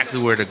knows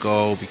exactly where to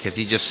go because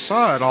he just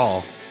saw it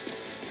all.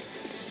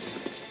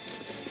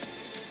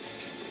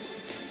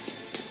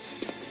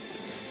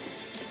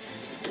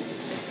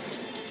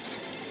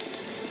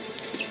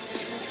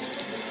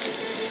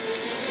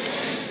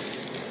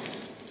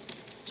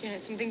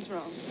 Janet, something's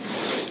wrong.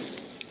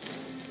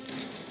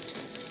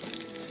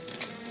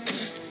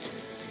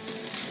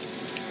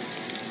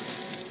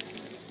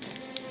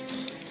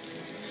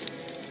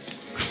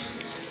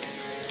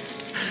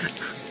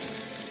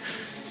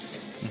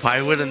 Why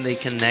wouldn't they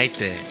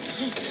connect it?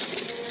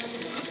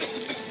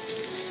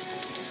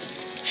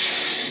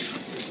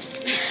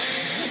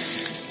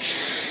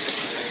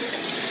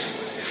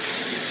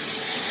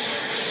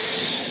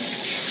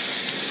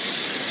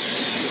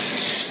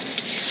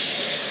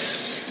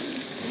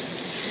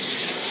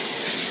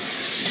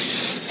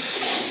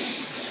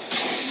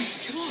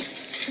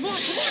 Come on!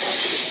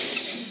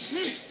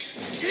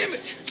 Damn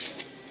it!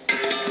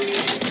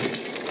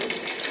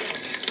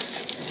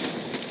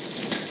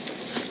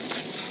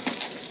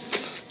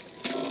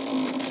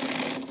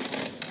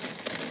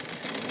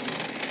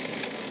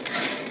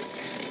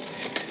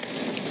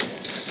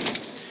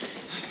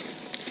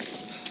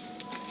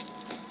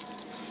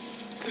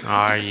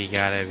 Oh, you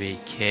gotta be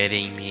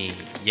kidding me!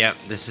 Yep,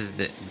 this is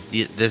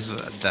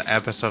the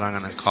episode I'm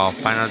gonna call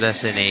Final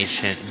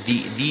Destination.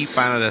 The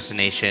Final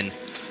Destination.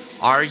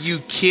 Are you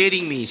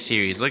kidding me?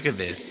 Series. Look at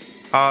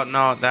this. Oh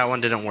no, that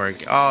one didn't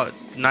work. Oh,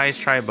 nice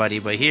try, buddy.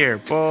 But here,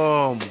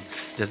 boom.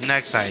 This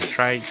next side,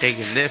 try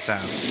taking this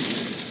out.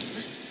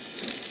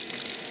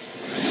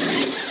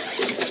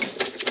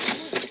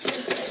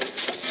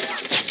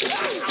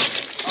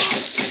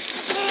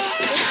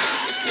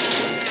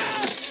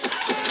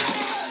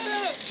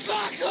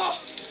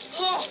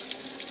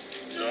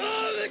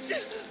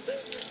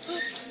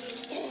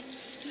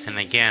 And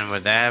again,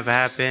 would that have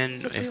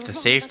happened if the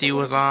safety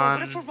was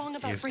on?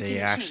 If they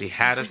actually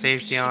had a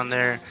safety on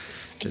there?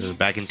 This was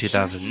back in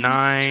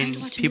 2009.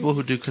 People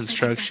who do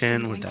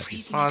construction, would that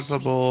be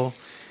possible?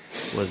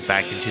 Was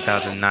back in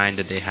 2009,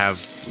 did they have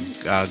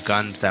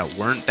guns that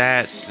weren't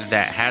that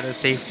had a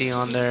safety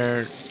on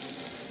there?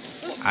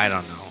 I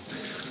don't know.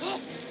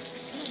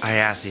 I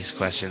ask these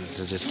questions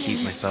to just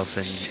keep myself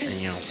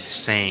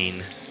sane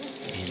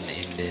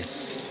in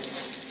this.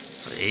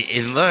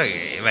 It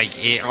look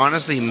like it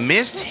honestly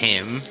missed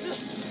him.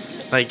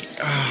 Like,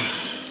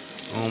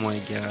 oh my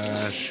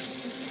gosh.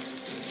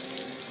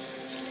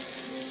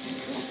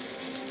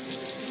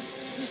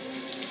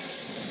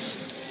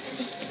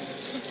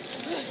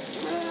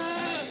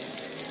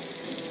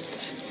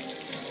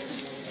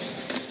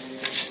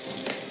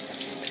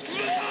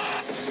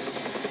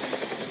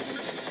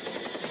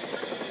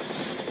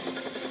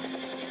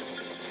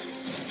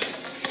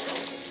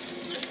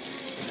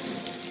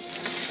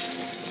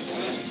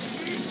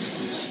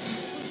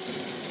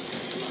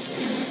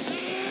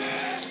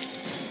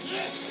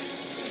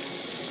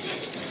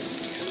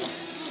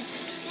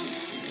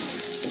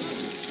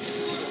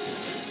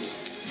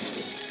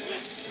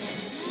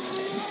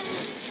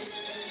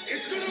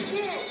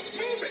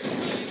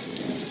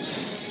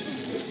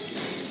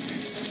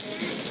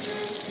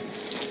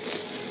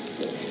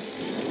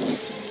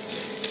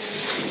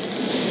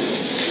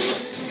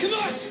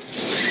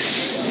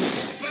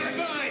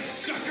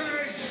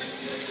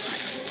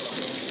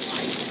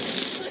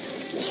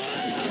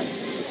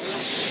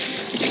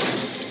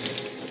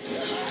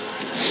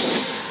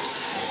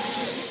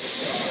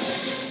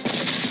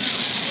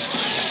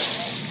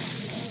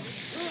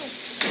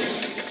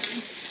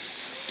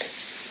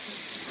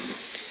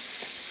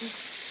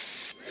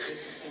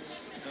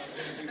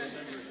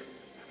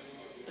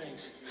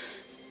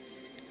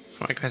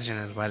 My question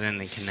is, why didn't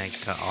they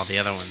connect to all the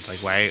other ones? Like,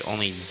 why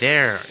only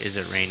there is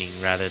it raining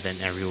rather than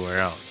everywhere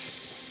else?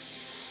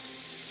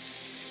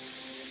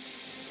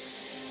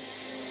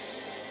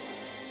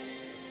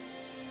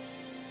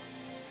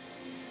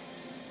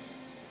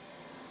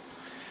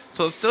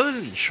 So it still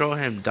didn't show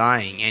him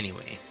dying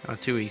anyway,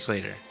 2 weeks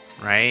later,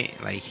 right?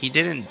 Like, he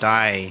didn't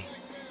die.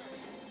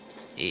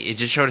 It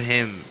just showed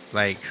him,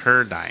 like,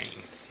 her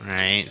dying,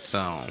 right?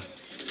 So...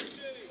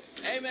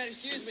 Hey, man,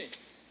 excuse me.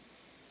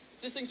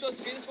 Is this thing supposed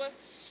to be this way?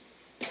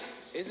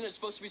 Isn't it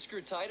supposed to be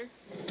screwed tighter?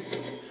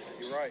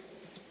 You're right.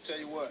 Tell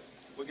you what,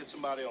 we'll get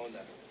somebody on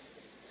that.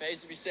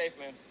 Pays to be safe,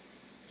 man.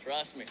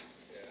 Trust me.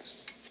 Yeah.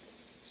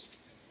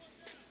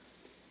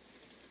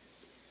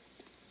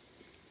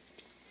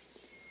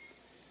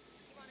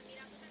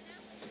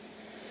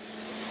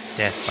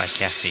 Death by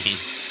caffeine.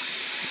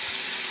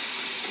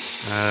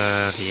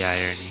 The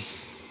irony.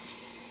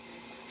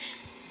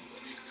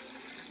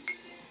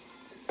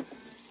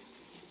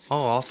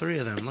 Oh, all three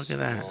of them. Look at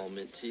that. Small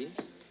mint tea.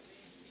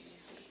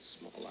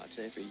 Small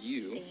latte for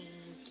you.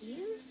 Thank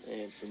you.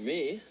 And for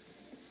me,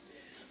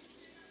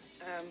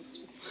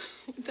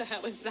 What the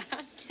hell is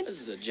that?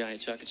 this is a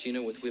giant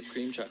chocochino with whipped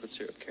cream, chocolate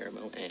syrup,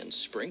 caramel, and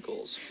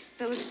sprinkles.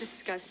 That looks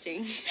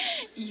disgusting.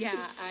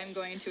 Yeah, I'm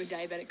going into a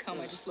diabetic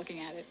coma just looking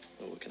at it.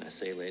 Well, what can I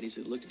say, ladies?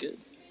 It looked good.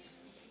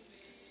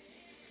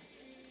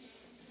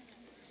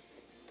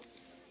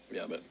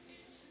 Yeah, but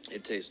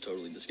it tastes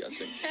totally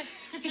disgusting.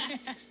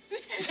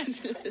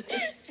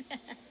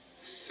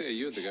 Say,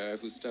 you're the guy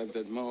who stopped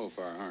that mall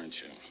fire,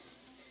 aren't you?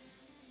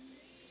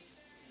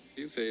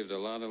 You saved a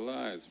lot of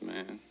lives,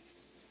 man.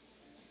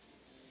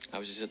 I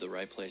was just at the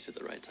right place at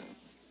the right time.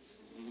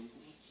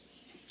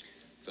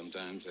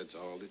 Sometimes that's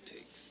all it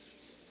takes.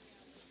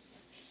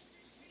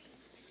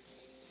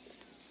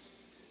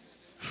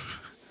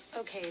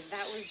 Okay,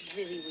 that was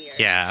really weird.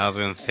 Yeah, I was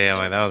gonna say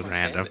like that was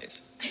random.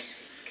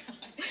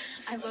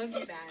 I love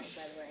you bag,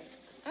 by the way.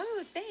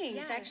 Oh,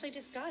 thanks. Yeah. I actually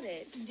just got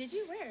it. Did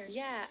you? Where?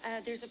 Yeah,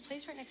 there's a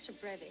place right next to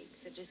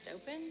Brevig's that just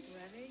opened.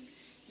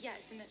 Brevig's? Yeah,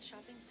 it's in that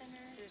shopping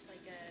center. There's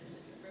like a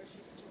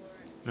grocery store.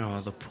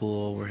 No, the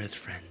pool where his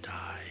friend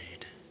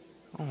died.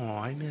 Oh,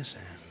 I miss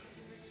him.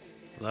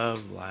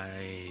 Love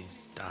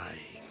lies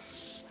dying.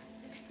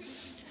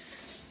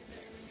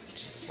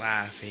 She's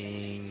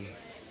laughing.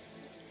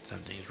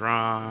 Something's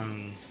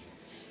wrong.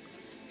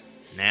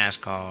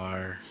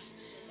 NASCAR.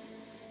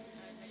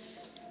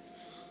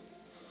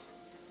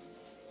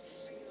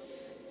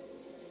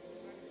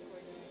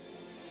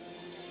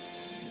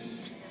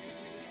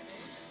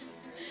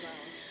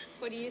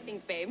 What do you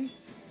think, babe?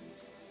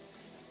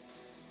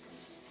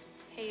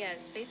 Hey,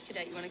 Space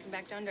Cadet, you want to come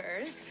back down to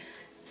Earth?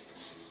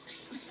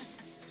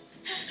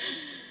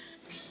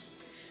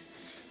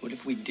 What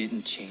if we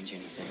didn't change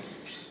anything?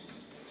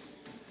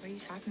 What are you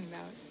talking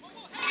about?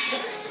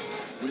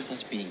 What if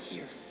us being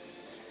here,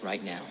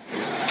 right now,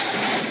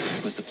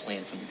 was the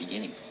plan from the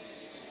beginning?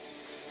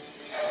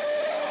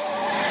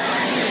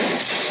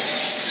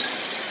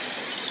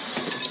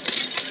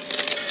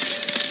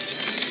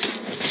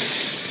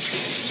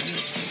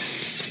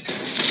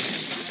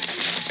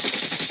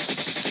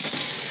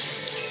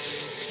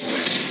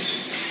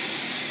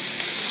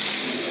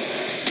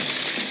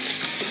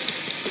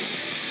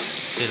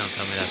 Please don't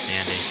tell me that's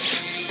Andy.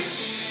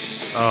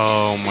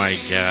 Oh my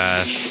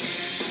gosh.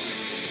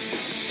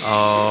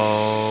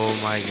 Oh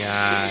my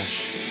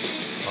gosh.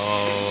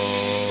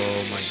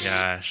 Oh my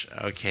gosh.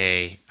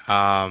 Okay.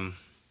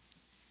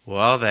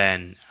 Well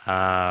then,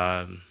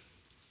 that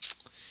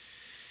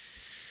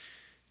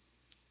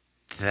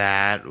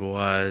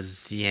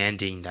was the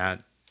ending.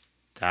 That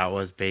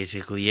was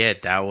basically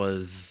it. That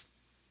was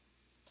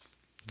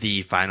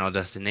the Final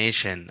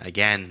Destination.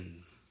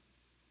 Again,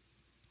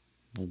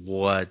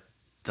 what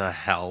the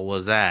hell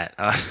was that?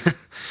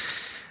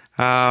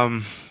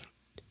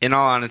 In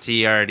all honesty,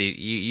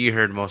 you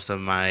heard most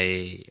of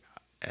my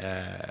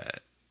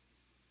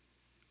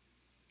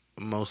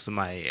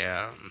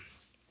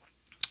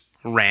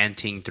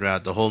ranting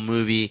throughout the whole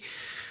movie.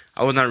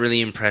 I was not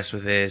really impressed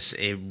with this.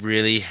 It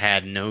really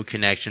had no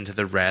connection to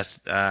the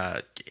rest.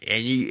 And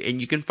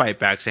you can fight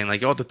back saying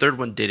like, oh, the third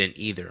one didn't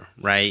either,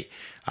 right?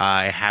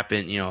 It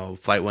happened,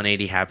 Flight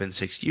 180 happened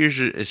 6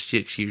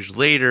 years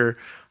later.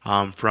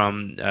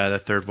 From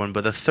the third one,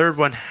 but the third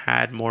one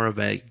had more of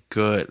a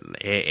good.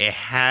 It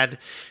had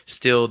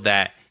still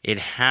that it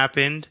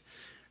happened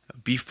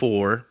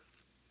before.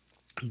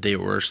 There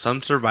were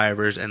some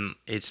survivors, and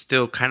it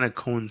still kind of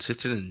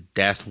coincided in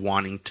death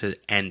wanting to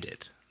end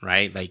it,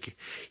 right? Like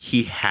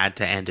he had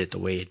to end it the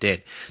way it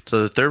did.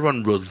 So the third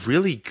one was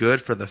really good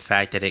for the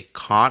fact that it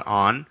caught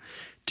on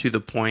to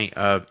the point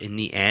of in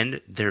the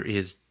end there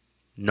is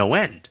no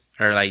end,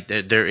 or like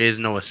there is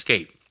no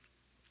escape.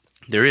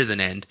 There is an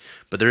end,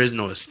 but there is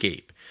no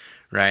escape,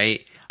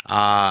 right?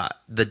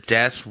 The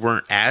deaths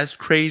weren't as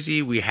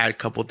crazy. We had a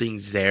couple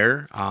things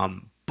there,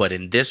 but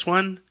in this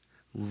one,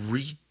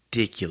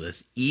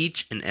 ridiculous.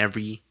 Each and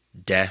every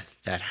death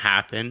that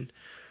happened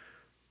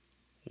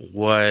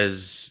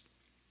was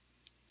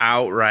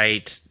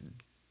outright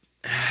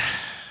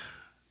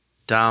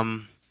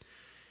dumb,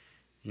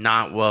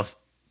 not well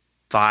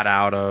thought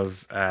out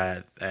of,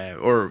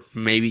 or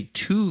maybe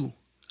too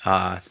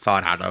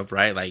thought out of,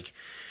 right? Like,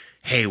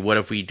 hey, what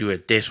if we do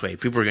it this way?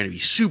 People are going to be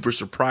super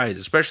surprised,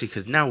 especially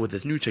because now with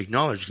this new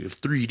technology of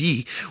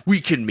 3D, we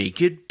can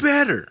make it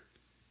better.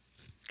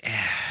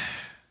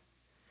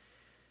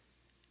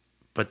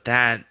 But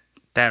that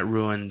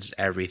ruins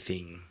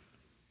everything.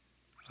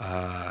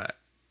 The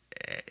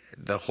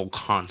whole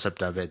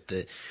concept of it.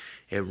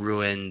 It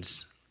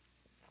ruins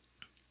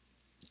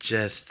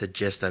just the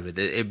gist of it.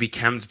 It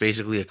becomes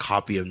basically a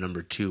copy of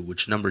number 2,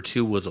 which number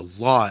 2 was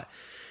a lot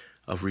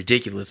of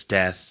ridiculous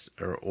deaths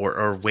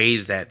or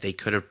ways that they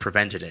could have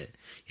prevented it.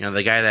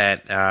 The guy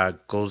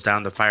that goes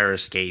down the fire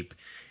escape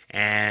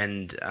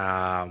and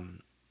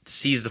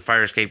sees the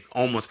fire escape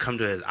almost come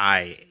to his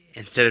eye,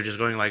 instead of just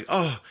going like,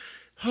 oh,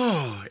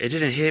 it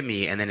didn't hit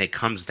me, and then it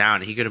comes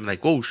down. He could have been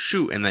like, oh,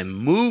 shoot, and then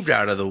moved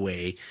out of the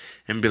way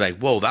and be like,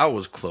 whoa, that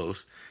was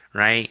close,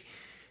 right?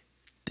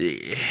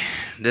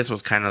 this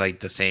was kind of like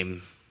the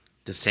same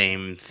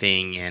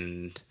thing,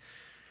 and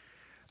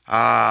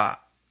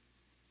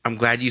I'm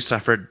glad you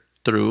suffered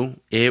through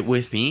it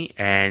with me,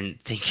 and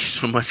thank you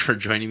so much for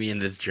joining me in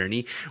this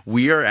journey.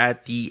 We are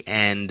at the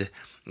end.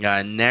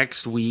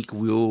 Next week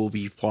we will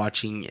be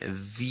watching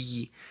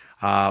the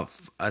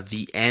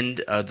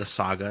end of the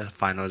saga,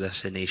 Final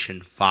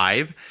Destination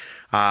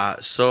 5.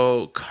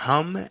 So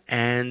come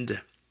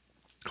and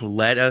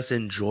let us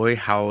enjoy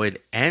how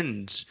it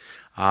ends.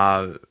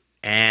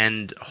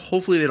 And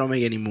hopefully they don't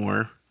make any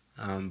more.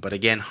 But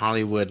again,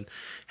 Hollywood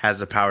has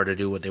the power to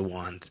do what they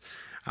want.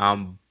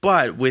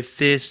 But with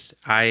this,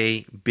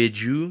 I bid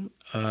you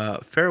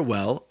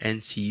farewell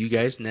and see you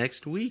guys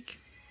next week.